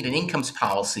going to need an incomes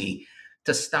policy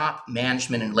to stop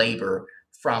management and labor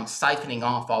from siphoning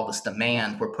off all this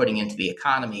demand we're putting into the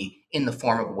economy in the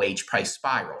form of a wage price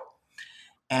spiral.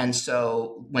 And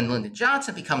so when Lyndon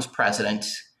Johnson becomes president,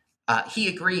 he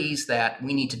agrees that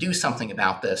we need to do something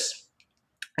about this.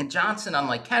 And Johnson,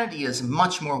 unlike Kennedy, is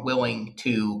much more willing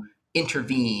to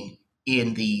intervene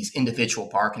in these individual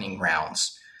bargaining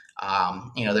rounds.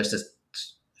 There's this,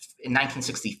 in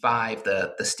 1965,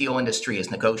 the steel industry is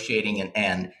negotiating,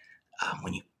 and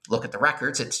when you look at the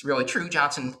records, it's really true.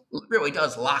 Johnson really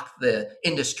does lock the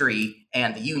industry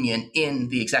and the union in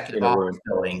the executive office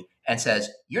building and says,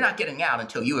 you're not getting out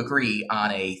until you agree on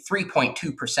a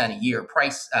 3.2% a year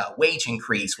wage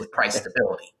increase with price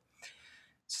stability.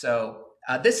 So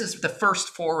this is the first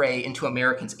foray into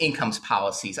Americans' incomes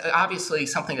policies. Obviously,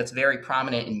 something that's very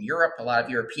prominent in Europe. A lot of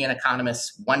European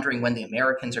economists wondering when the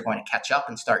Americans are going to catch up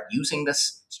and start using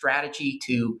this strategy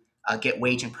to get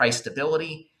wage and price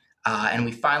stability. And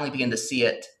we finally begin to see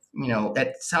it,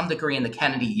 at some degree in the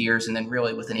Kennedy years, and then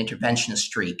really with an interventionist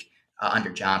streak under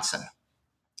Johnson.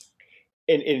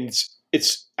 And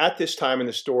it's at this time in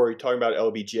the story, talking about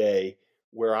LBJ,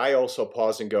 where I also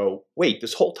pause and go, wait,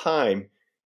 this whole time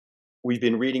we've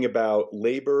been reading about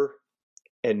labor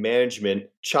and management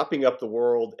chopping up the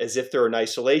world as if they're in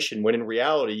isolation, when in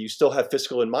reality, you still have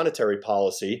fiscal and monetary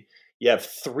policy. You have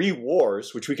 3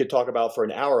 wars, which we could talk about for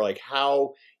an hour, like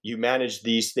how you manage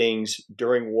these things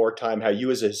during wartime, how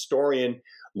you as a historian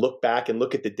look back and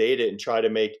look at the data and try to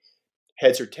make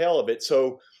heads or tail of it.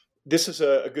 So this is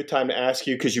a good time to ask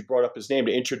you, because you brought up his name,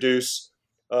 to introduce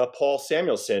Paul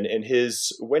Samuelson and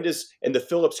the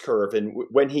Phillips curve, and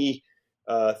when he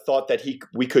thought that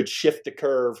we could shift the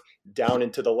curve down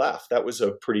into the left. That was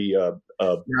a pretty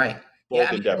bold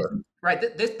endeavor. Right.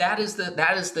 That is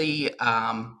the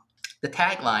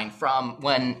tagline from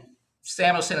when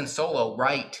Samuelson and Solow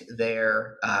write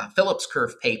their Phillips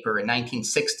curve paper in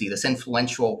 1960. This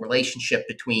influential relationship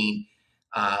between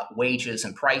wages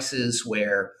and prices,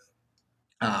 where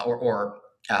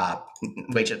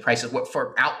wages and prices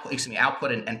for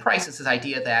output and prices. This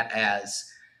idea that as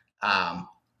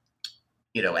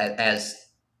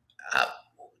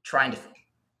trying to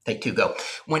take 2 go.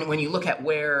 When you look at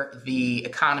where the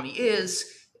economy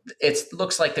is, it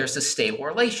looks like there's a stable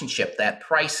relationship that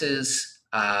prices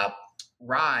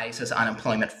rise as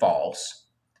unemployment falls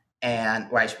and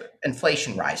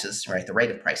inflation rises, right? The rate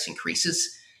of price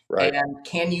increases. Right. And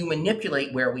can you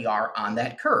manipulate where we are on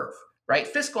that curve, right?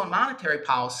 Fiscal and monetary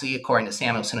policy, according to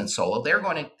Samuelson and Solow,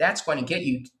 that's going to get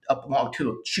you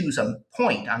to choose a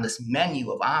point on this menu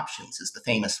of options, is the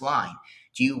famous line.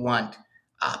 Do you want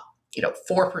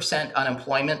 4%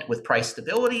 unemployment with price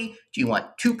stability? Do you want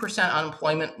 2%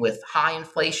 unemployment with high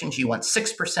inflation? Do you want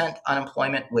 6%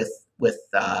 unemployment with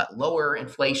lower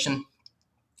inflation?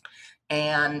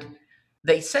 And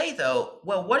they say, though,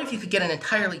 well, what if you could get an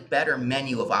entirely better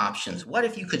menu of options? What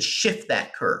if you could shift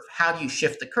that curve? How do you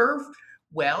shift the curve?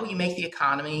 Well, you make the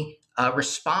economy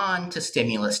respond to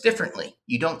stimulus differently.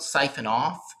 You don't siphon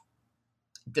off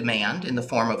demand in the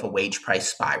form of a wage price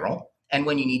spiral. And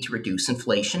when you need to reduce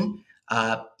inflation,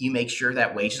 you make sure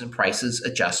that wages and prices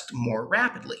adjust more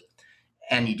rapidly.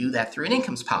 And you do that through an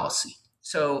incomes policy.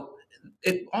 So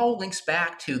it all links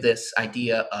back to this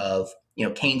idea of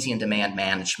Keynesian demand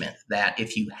management, that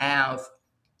if you have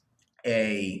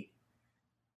a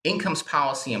incomes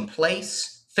policy in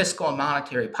place, fiscal and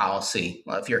monetary policy,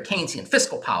 well, if you're a Keynesian,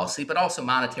 fiscal policy, but also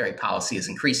monetary policy is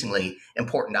increasingly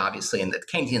important, obviously, and the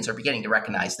Keynesians are beginning to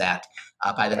recognize that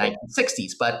by the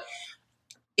 1960s. But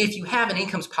if you have an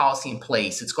incomes policy in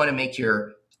place, it's going to make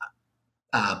your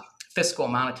fiscal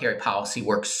and monetary policy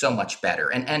work so much better.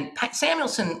 And Pat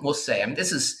Samuelson will say,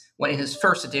 this is when in his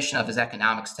first edition of his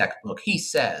economics textbook, he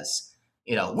says,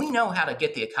 we know how to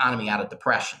get the economy out of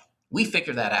depression. We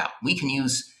figured that out. We can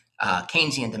use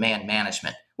Keynesian demand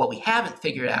management. What we haven't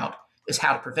figured out is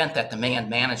how to prevent that demand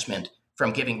management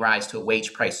from giving rise to a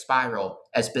wage price spiral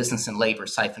as business and labor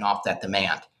siphon off that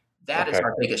demand. That is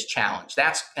our biggest challenge.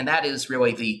 That is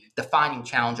really the defining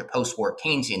challenge of post-war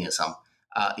Keynesianism,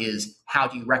 is how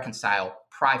do you reconcile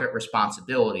private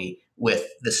responsibility with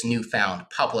this newfound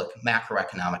public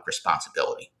macroeconomic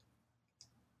responsibility?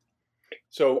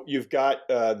 So you've got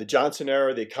the Johnson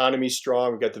era, the economy's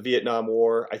strong. We've got the Vietnam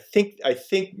War. I think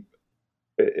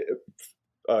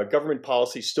government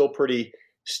policy is still pretty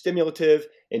stimulative.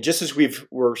 And just as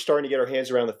we're starting to get our hands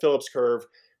around the Phillips curve,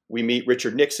 we meet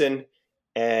Richard Nixon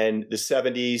and the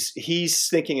 70s. He's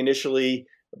thinking initially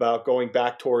about going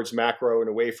back towards macro and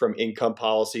away from income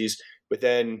policies, but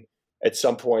then at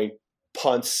some point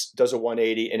punts, does a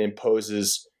 180 and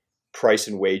imposes price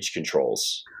and wage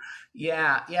controls.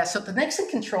 Yeah. So the Nixon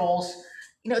controls,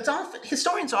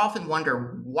 historians often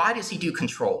wonder, why does he do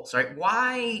controls, right?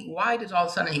 Why does all of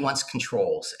a sudden he wants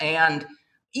controls? And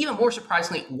even more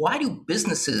surprisingly, why do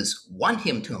businesses want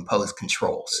him to impose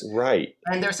controls? Right.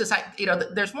 And there's this,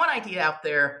 there's one idea out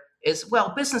there is,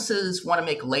 well, businesses want to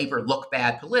make labor look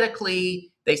bad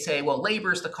politically. They say, well,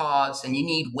 labor is the cause and you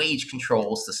need wage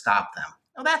controls to stop them.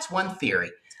 Now, that's one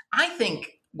theory. I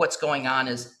think what's going on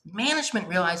is management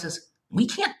realizes we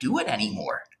can't do it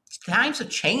anymore. Times have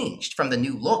changed from the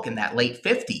new look in that late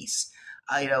 50s.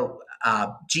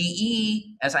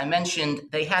 GE, as I mentioned,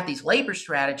 they had these labor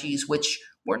strategies which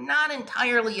were not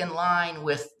entirely in line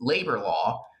with labor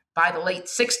law. By the late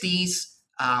 60s,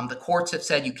 the courts have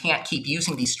said you can't keep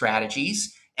using these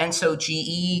strategies. And so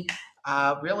GE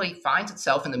really finds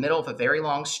itself in the middle of a very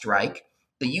long strike.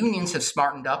 The unions have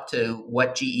smartened up to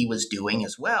what GE was doing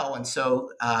as well. And so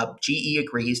GE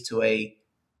agrees to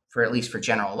at least for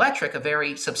General Electric, a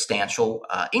very substantial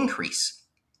increase.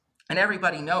 And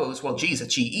everybody knows, well, geez,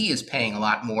 GE is paying a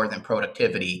lot more than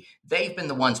productivity. They've been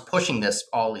the ones pushing this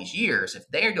all these years. If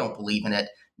they don't believe in it,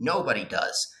 nobody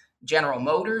does. General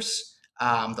Motors,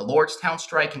 the Lordstown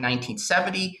strike in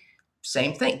 1970,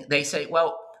 same thing. They say,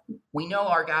 well, we know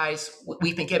our guys,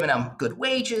 we've been giving them good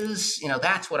wages.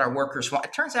 That's what our workers want.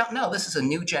 It turns out, no, this is a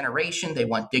new generation. They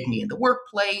want dignity in the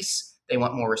workplace. They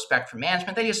want more respect for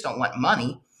management. They just don't want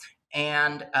money.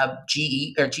 And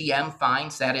GM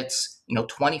finds that its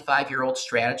 25-year-old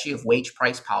strategy of wage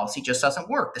price policy just doesn't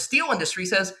work. The steel industry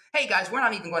says, hey, guys, we're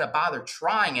not even going to bother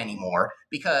trying anymore,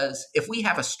 because if we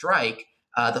have a strike,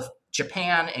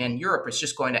 Japan and Europe is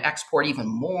just going to export even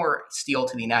more steel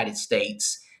to the United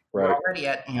States. Right. We're already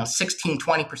at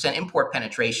 16-20% import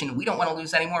penetration. We don't want to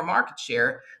lose any more market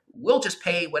share. We'll just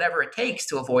pay whatever it takes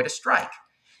to avoid a strike.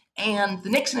 And the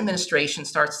Nixon administration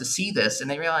starts to see this, and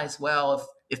they realize, well,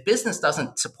 if business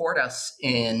doesn't support us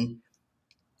in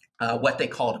what they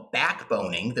called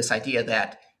backboning, this idea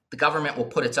that the government will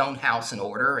put its own house in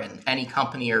order, and any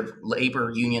company or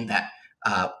labor union that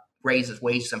raises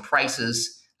wages and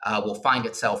prices will find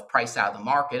itself priced out of the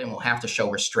market and will have to show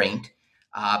restraint.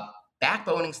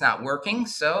 Backboning's not working,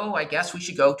 so I guess we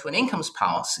should go to an incomes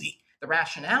policy. The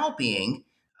rationale being,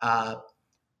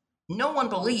 no one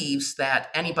believes that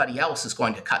anybody else is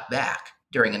going to cut back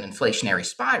during an inflationary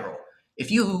spiral. If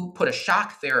you put a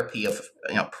shock therapy of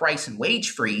price and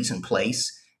wage freeze in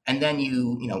place, and then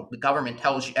the government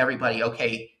tells you, everybody,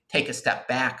 okay, take a step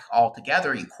back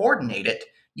altogether, you coordinate it,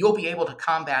 you'll be able to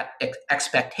combat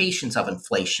expectations of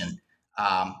inflation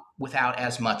without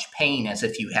as much pain as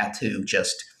if you had to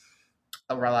just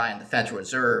rely on the Federal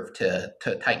Reserve to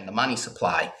tighten the money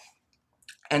supply.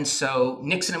 And so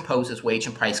Nixon imposes wage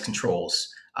and price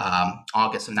controls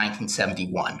August of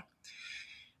 1971.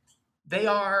 They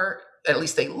are, at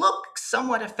least they look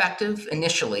somewhat effective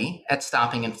initially at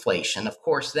stopping inflation. Of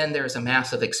course, then there's a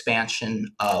massive expansion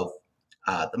of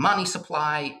the money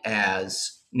supply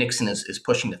as Nixon is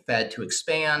pushing the Fed to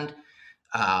expand.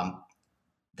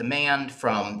 Demand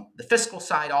from the fiscal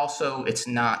side also, it's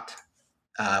not,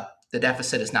 the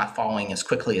deficit is not falling as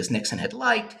quickly as Nixon had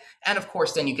liked. And of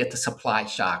course, then you get the supply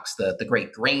shocks, the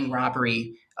great grain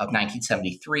robbery of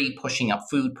 1973, pushing up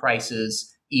food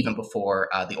prices even before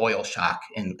the oil shock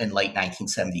in late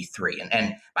 1973.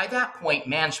 And by that point,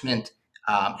 management,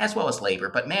 as well as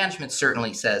labor, but management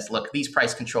certainly says, look, these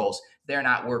price controls, they're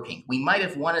not working. We might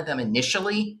have wanted them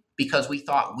initially because we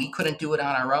thought we couldn't do it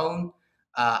on our own.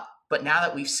 But now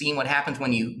that we've seen what happens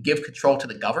when you give control to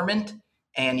the government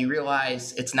and you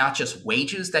realize it's not just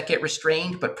wages that get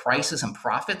restrained, but prices and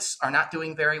profits are not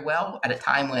doing very well at a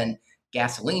time when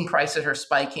gasoline prices are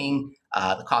spiking,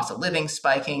 the cost of living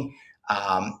spiking,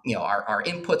 our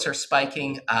inputs are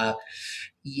spiking.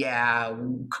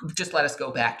 Just let us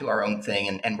go back to our own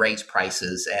thing and raise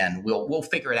prices, and we'll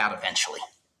figure it out eventually.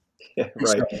 Yeah,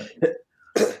 right.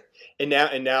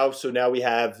 So now we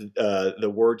have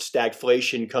the word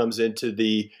stagflation comes into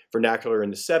the vernacular in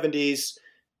the 70s.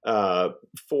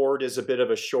 Ford is a bit of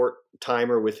a short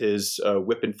timer with his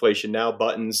whip inflation now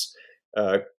buttons.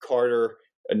 Carter,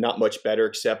 not much better,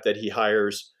 except that he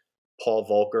hires Paul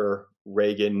Volcker.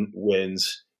 Reagan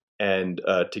wins, and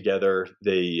together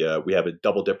we have a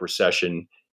double dip recession,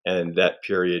 and that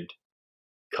period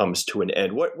comes to an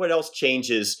end. What else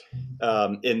changes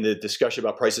in the discussion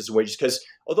about prices and wages? Because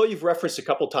although you've referenced a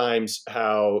couple times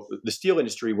how the steel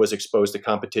industry was exposed to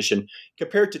competition,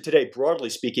 compared to today,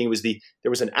 broadly speaking, there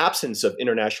was an absence of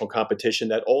international competition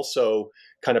that also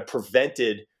kind of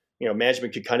prevented,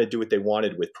 management could kind of do what they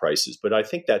wanted with prices. But I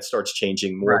think that starts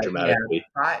changing more dramatically.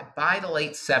 Yeah. By the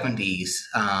late 70s,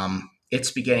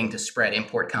 it's beginning to spread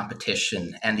import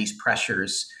competition and these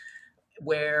pressures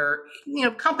where,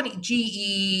 company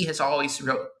GE has always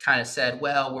kind of said,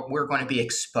 well, we're going to be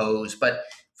exposed. But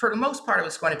for the most part, it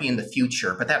was going to be in the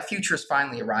future. But that future is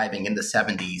finally arriving in the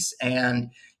 70s.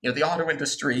 And, the auto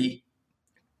industry,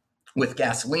 with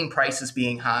gasoline prices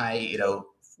being high,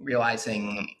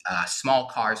 realizing small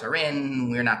cars are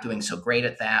in, we're not doing so great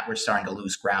at that. We're starting to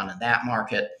lose ground in that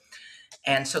market.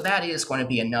 And so that is going to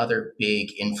be another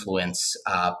big influence,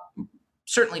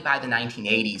 certainly by the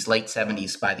 1980s, late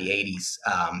 70s, by the 80s.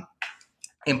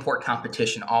 Import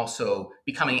competition also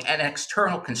becoming an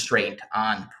external constraint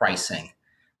on pricing.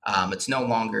 It's no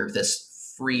longer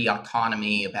this free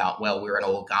autonomy about, well, we're an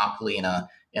oligopoly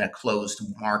in a closed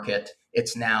market.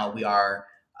 It's now we are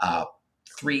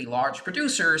three large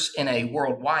producers in a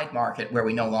worldwide market where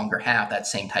we no longer have that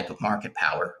same type of market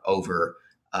power over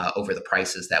the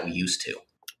prices that we used to.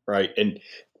 Right. And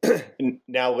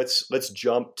now let's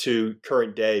jump to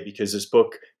current day, because this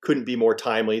book couldn't be more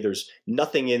timely. There's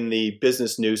nothing in the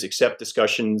business news except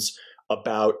discussions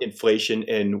about inflation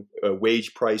and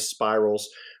wage price spirals.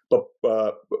 But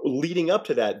leading up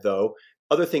to that, though,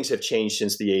 other things have changed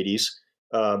since the 80s.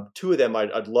 Two of them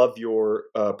I'd love your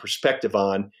perspective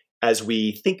on as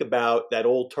we think about that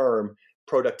old term,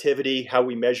 productivity, how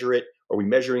we measure it. Are we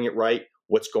measuring it right?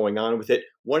 What's going on with it?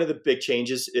 One of the big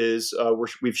changes is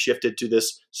we've shifted to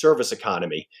this service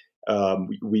economy.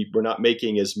 We're not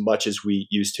making as much as we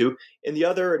used to. And the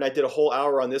other, and I did a whole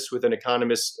hour on this with an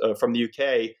economist from the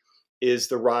UK, is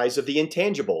the rise of the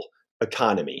intangible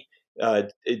economy.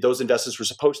 Those investments were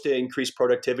supposed to increase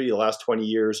productivity. The last 20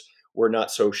 years, we're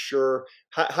not so sure.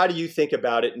 How do you think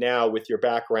about it now with your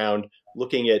background,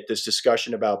 looking at this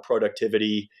discussion about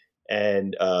productivity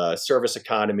and service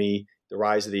economy, the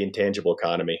rise of the intangible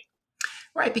economy?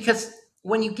 Right, because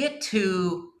when you get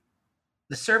to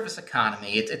the service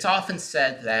economy, it's often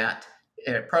said that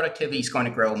productivity is going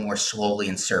to grow more slowly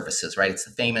in services, right? It's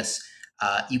the famous,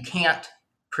 you can't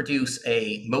produce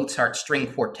a Mozart string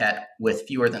quartet with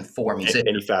fewer than 4 musicians.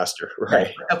 Any faster,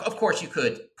 right? Of course, you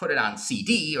could put it on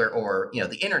CD or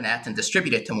the internet and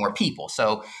distribute it to more people.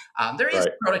 So there is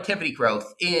productivity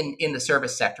growth in the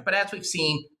service sector. But as we've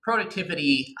seen,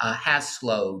 productivity has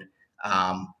slowed.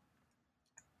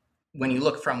 When you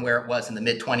look from where it was in the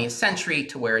mid-20th century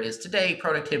to where it is today,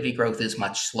 productivity growth is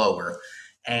much slower.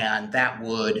 And that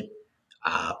would,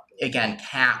 again,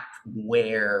 cap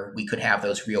where we could have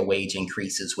those real wage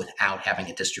increases without having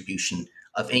a distribution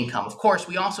of income. Of course,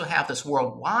 we also have this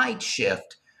worldwide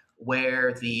shift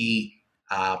where the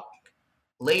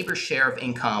labor share of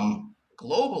income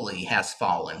globally has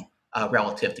fallen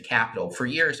relative to capital. For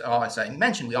years, as I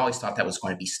mentioned, we always thought that was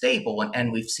going to be stable,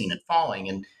 and we've seen it falling.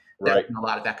 And Right. a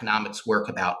lot of economics work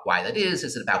about why that is.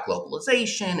 Is it about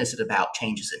globalization? Is it about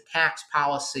changes in tax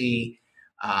policy?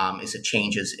 Is it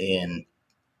changes in,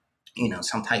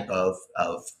 some type of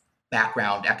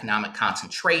background economic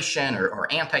concentration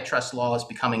or antitrust laws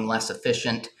becoming less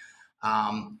efficient?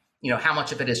 How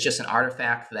much of it is just an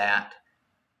artifact that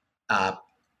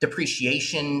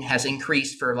depreciation has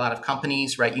increased for a lot of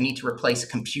companies, right? You need to replace a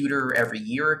computer every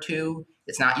year or two.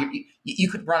 It's not,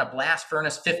 you could run a blast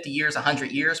furnace 50 years,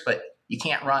 100 years, but you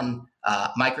can't run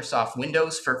Microsoft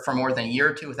Windows for more than a year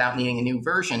or two without needing a new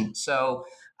version. So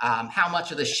how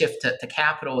much of the shift to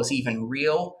capital is even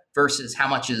real versus how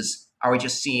much are we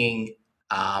just seeing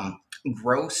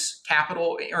gross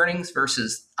capital earnings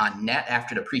versus on net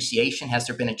after depreciation? Has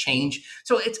there been a change?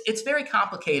 So it's very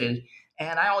complicated.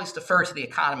 And I always defer to the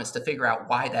economists to figure out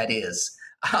why that is.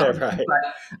 Right.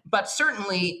 But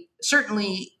certainly,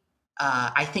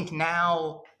 I think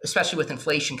now, especially with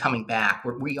inflation coming back,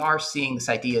 we are seeing this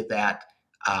idea that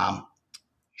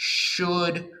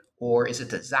should or is it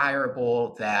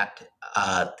desirable that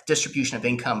distribution of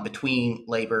income between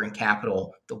labor and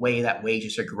capital, the way that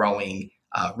wages are growing,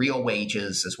 real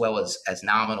wages as well as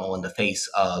nominal in the face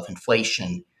of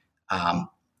inflation,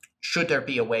 should there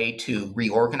be a way to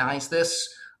reorganize this,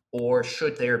 or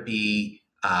should there be,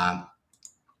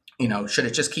 should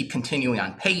it just keep continuing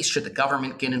on pace? Should the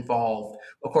government get involved?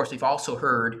 Of course, we've also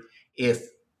heard if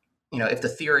the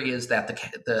theory is that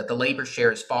the labor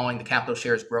share is falling, the capital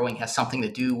share is growing, has something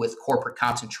to do with corporate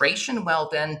concentration. Well,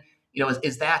 then,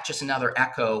 is that just another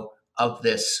echo of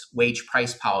this wage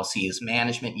price policy? Is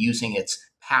management using its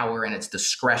power and its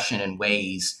discretion in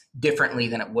ways differently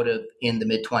than it would have in the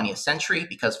mid 20th century?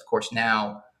 Because, of course,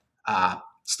 now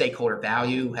stakeholder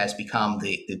value has become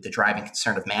the driving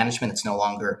concern of management. It's no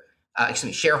longer,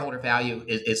 shareholder value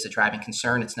is the driving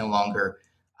concern. It's no longer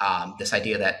this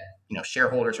idea that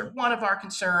shareholders are one of our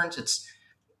concerns.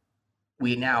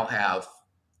 We now have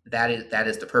that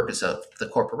is the purpose of the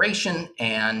corporation.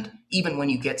 And even when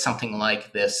you get something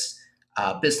like this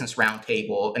business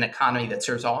roundtable, an economy that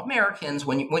serves all Americans,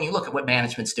 when you look at what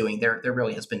management's doing, there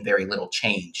really has been very little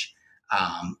change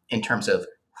in terms of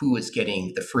who is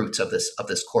getting the fruits of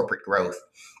this corporate growth.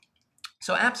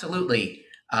 So absolutely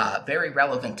very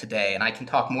relevant today. And I can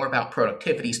talk more about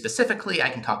productivity specifically. I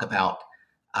can talk about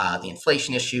the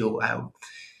inflation issue.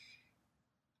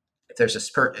 If there's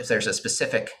a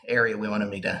specific area we want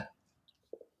me to.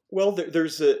 Well,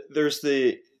 there's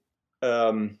the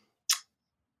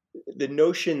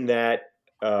notion that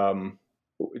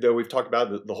we've talked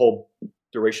about the whole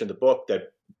duration of the book,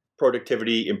 that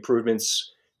productivity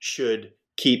improvements should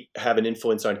have an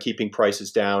influence on keeping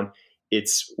prices down.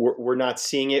 We're not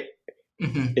seeing it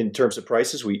in terms of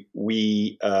prices.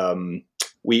 The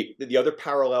other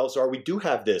parallels are we do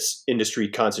have this industry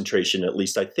concentration, at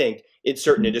least I think, in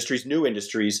certain industries, new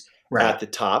industries at the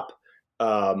top.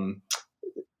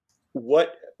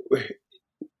 What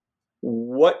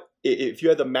if you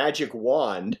had the magic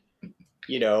wand,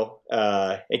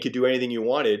 and could do anything you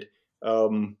wanted?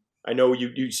 I know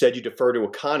you said you defer to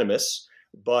economists,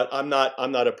 but I'm not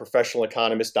a professional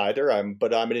economist either.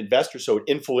 But I'm an investor, so it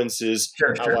influences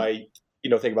how I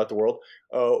think about the world.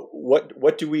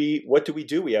 What do we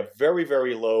do? We have very,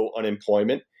 very low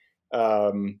unemployment.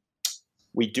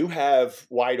 We do have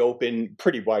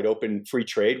pretty wide open free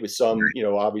trade with some,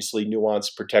 obviously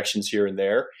nuanced protections here and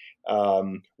there.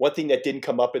 One thing that didn't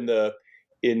come up in the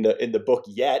book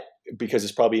yet, because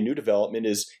it's probably a new development,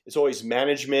 is it's always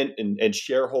management and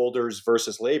shareholders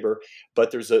versus labor.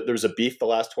 But there's a beef the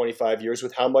last 25 years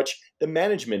with how much the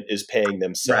management is paying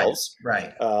themselves.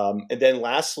 Right. And then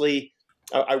lastly,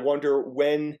 I wonder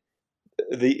when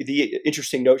the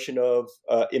interesting notion of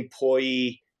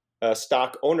employee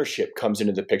stock ownership comes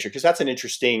into the picture, because that's an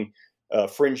interesting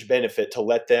fringe benefit to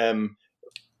let them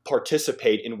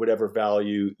participate in whatever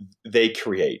value they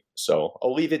create. So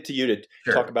I'll leave it to you to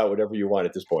talk about whatever you want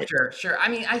at this point. Sure.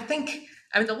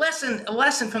 The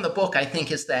lesson from the book, I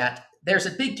think, is that there's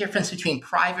a big difference between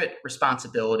private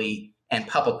responsibility and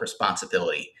public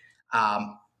responsibility.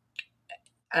 And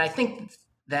I think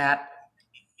that,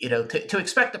 to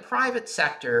expect the private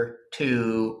sector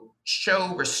to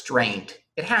show restraint,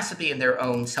 it has to be in their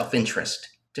own self-interest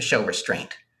to show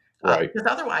restraint. Right.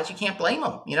 Because otherwise you can't blame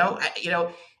them.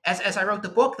 As I wrote the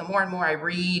book, the more and more I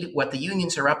read what the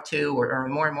unions are up to, or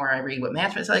more and more I read what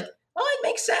management is like, well, it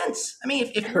makes sense. I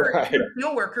mean, if you're a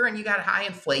steel worker and you got high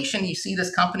inflation, you see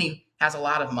this company has a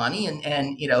lot of money and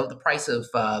the price of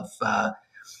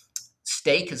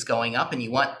steak is going up and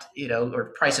you want, or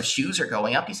the price of shoes are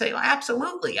going up, you say, well,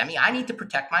 absolutely. I mean, I need to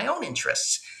protect my own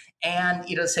interests. And,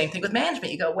 the same thing with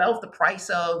management. You go, well, if the price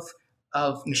of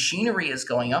of machinery is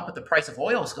going up, but the price of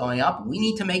oil is going up. We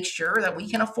need to make sure that we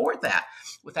can afford that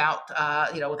without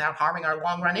harming our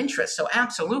long run interests. So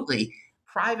absolutely,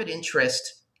 private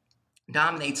interest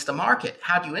dominates the market.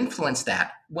 How do you influence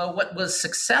that? Well, what was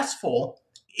successful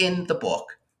in the book,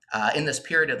 in this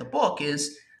period of the book,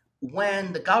 is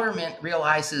when the government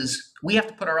realizes we have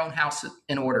to put our own house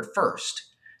in order first.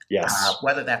 Yes.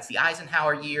 Whether that's the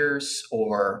Eisenhower years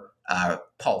or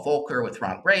Paul Volcker with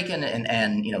Ronald Reagan,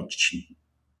 and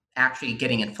actually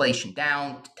getting inflation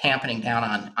down, tamping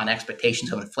down on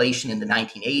expectations of inflation in the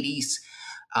 1980s.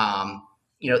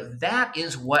 That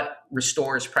is what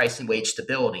restores price and wage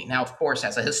stability. Now, of course,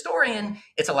 as a historian,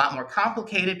 it's a lot more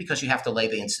complicated because you have to lay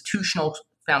the institutional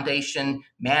foundation.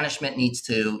 Management needs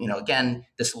to, again,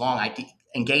 this long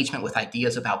engagement with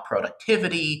ideas about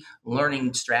productivity,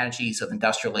 learning strategies of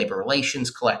industrial labor relations,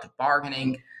 collective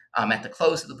bargaining. At the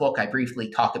close of the book, I briefly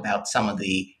talk about some of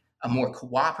the more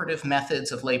cooperative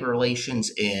methods of labor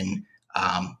relations in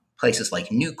places like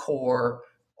Nucor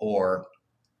or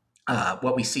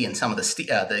what we see in some of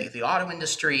the auto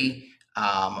industry,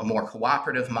 a more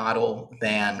cooperative model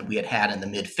than we had in the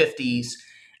mid-50s.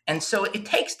 And so it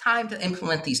takes time to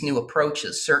implement these new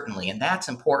approaches, certainly, and that's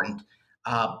important.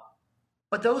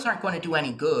 But those aren't going to do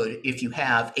any good if you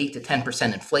have 8 to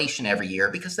 10% inflation every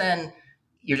year, because then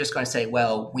you're just going to say,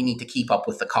 well, we need to keep up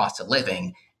with the cost of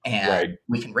living, and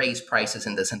we can raise prices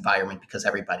in this environment because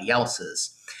everybody else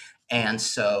is. And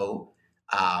so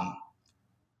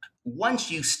once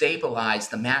you stabilize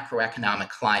the macroeconomic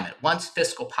climate, once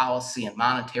fiscal policy and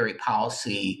monetary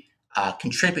policy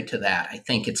contribute to that, I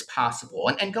think it's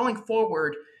possible. And going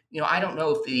forward, I don't know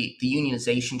if the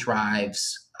unionization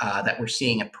drives that we're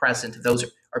seeing at present, if those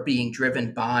are being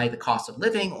driven by the cost of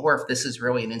living, or if this is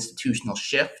really an institutional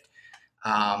shift.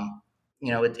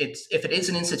 If it is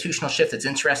an institutional shift, it's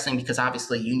interesting because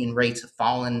obviously union rates have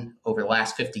fallen over the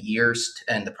last 50 years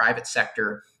in the private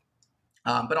sector.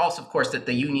 But also, of course, that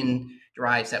the union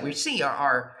drives that we see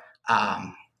are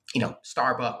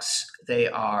Starbucks, they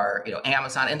are,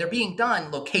 Amazon, and they're being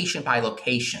done location by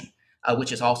location,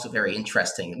 which is also very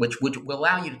interesting, which will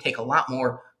allow you to take a lot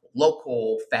more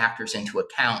local factors into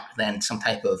account than some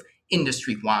type of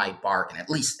industry-wide bargain, at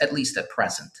least at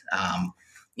present.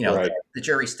 The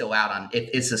jury's still out on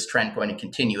is this trend going to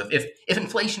continue. If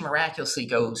inflation miraculously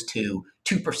goes to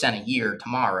 2% a year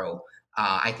tomorrow,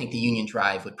 I think the union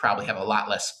drive would probably have a lot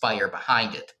less fire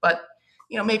behind it. But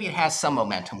maybe it has some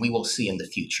momentum. We will see in the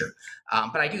future.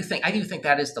 But I do think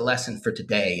that is the lesson for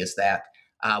today, is that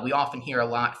we often hear a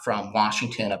lot from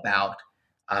Washington about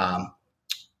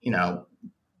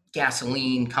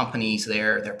gasoline companies,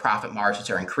 their profit margins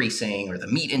are increasing, or the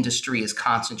meat industry is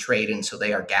concentrated, and so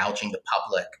they are gouging the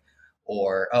public,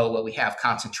 or we have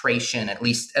concentration at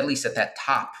least at that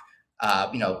top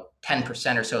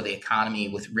 10% or so of the economy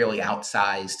with really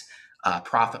outsized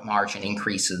profit margin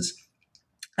increases.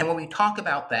 And when we talk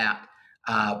about that,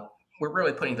 we're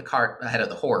really putting the cart ahead of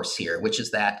the horse here, which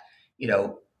is that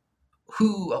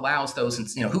who allows those,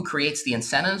 who creates the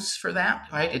incentives for that,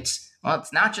 right? It's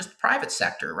not just the private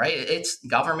sector, right? It's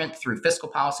government through fiscal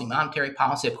policy, monetary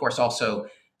policy, of course, also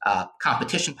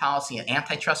competition policy and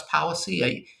antitrust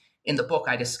policy. In the book,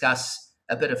 I discuss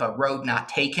a bit of a road not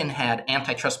taken. Had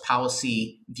antitrust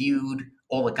policy viewed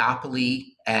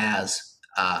oligopoly as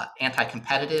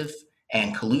anti-competitive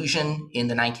and collusion in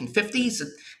the 1950s,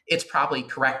 it's probably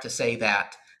correct to say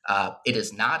that it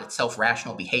is not. It's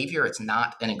self-rational behavior. It's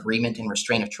not an agreement in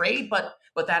restraint of trade, but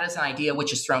that is an idea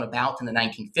which is thrown about in the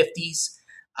 1950s.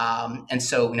 And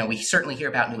so, we certainly hear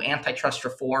about new antitrust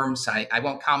reforms. I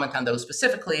won't comment on those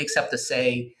specifically, except to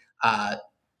say,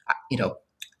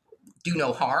 do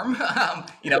no harm. Right.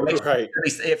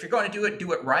 If you're going to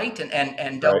do it right,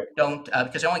 and don't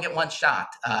because you only get one shot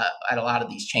at a lot of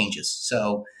these changes.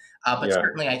 So,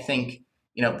 certainly, I think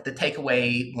the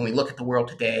takeaway when we look at the world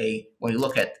today, when we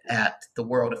look at the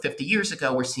world of 50 years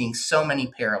ago, we're seeing so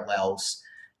many parallels.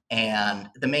 And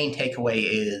the main takeaway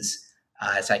is,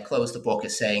 as I close the book,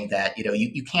 is saying that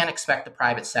you can't expect the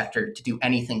private sector to do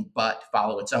anything but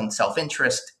follow its own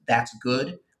self-interest. That's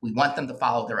good. We want them to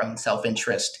follow their own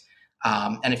self-interest.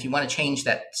 And if you want to change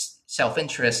that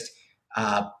self-interest,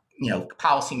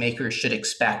 policymakers should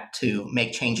expect to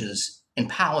make changes in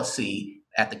policy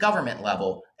at the government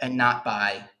level, and not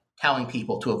by telling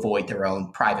people to avoid their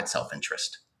own private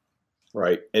self-interest.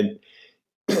 Right. And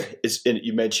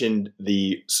you mentioned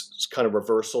the kind of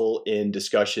reversal in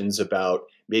discussions about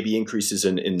maybe increases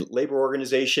in labor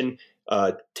organization,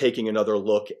 taking another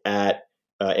look at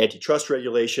antitrust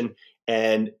regulation,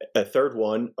 and a third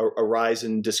one, a rise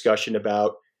in discussion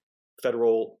about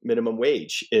federal minimum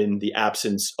wage in the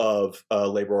absence of a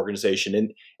labor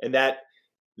organization. And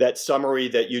that summary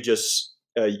that you just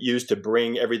used to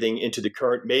bring everything into the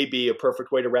current may be a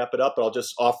perfect way to wrap it up. But I'll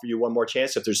just offer you one more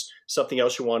chance. If there's something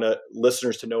else you want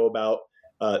listeners to know about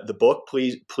the book,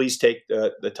 please take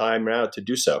the time now to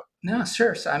do so. No,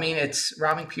 sure. So, I mean, it's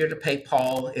robbing Peter to pay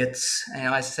Paul. It's,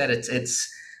 as I said,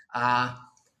 it's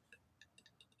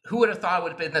who would have thought it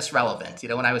would have been this relevant?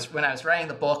 When I was writing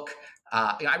the book,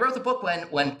 I wrote the book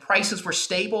when prices were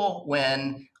stable,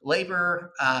 when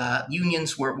labor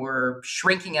unions were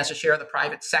shrinking as a share of the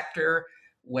private sector,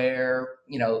 where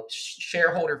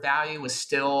shareholder value was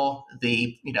still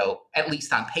the at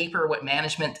least on paper what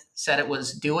management said it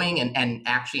was doing and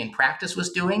actually in practice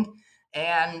was doing.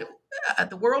 And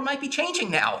the world might be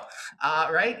changing now,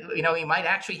 right? We might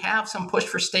actually have some push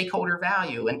for stakeholder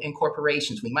value in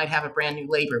corporations. We might have a brand new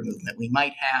labor movement. We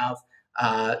might have,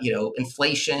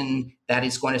 inflation that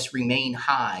is going to remain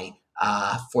high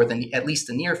for at least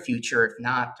the near future, if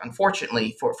not,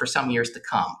 unfortunately, for some years to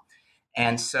come.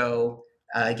 And so,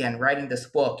 again, writing this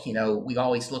book, we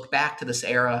always look back to this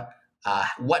era.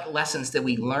 What lessons did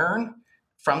we learn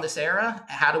from this era?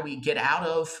 How do we get out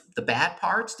of the bad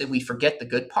parts? Did we forget the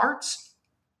good parts?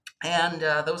 And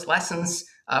those lessons,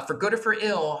 for good or for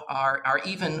ill, are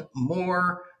even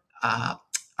more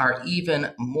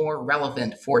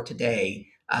relevant for today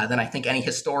than I think any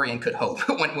historian could hope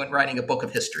when writing a book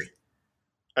of history.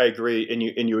 I agree, and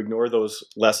you ignore those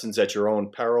lessons at your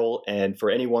own peril. And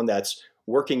for anyone that's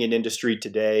working in industry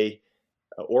today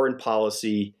or in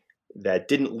policy that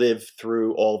didn't live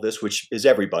through all this, which is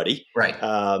everybody, right?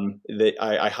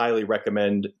 I highly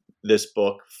recommend this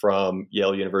book from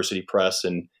Yale University Press.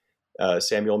 And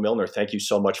Samuel Milner, thank you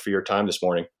so much for your time this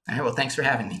morning. All right, well, thanks for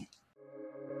having me.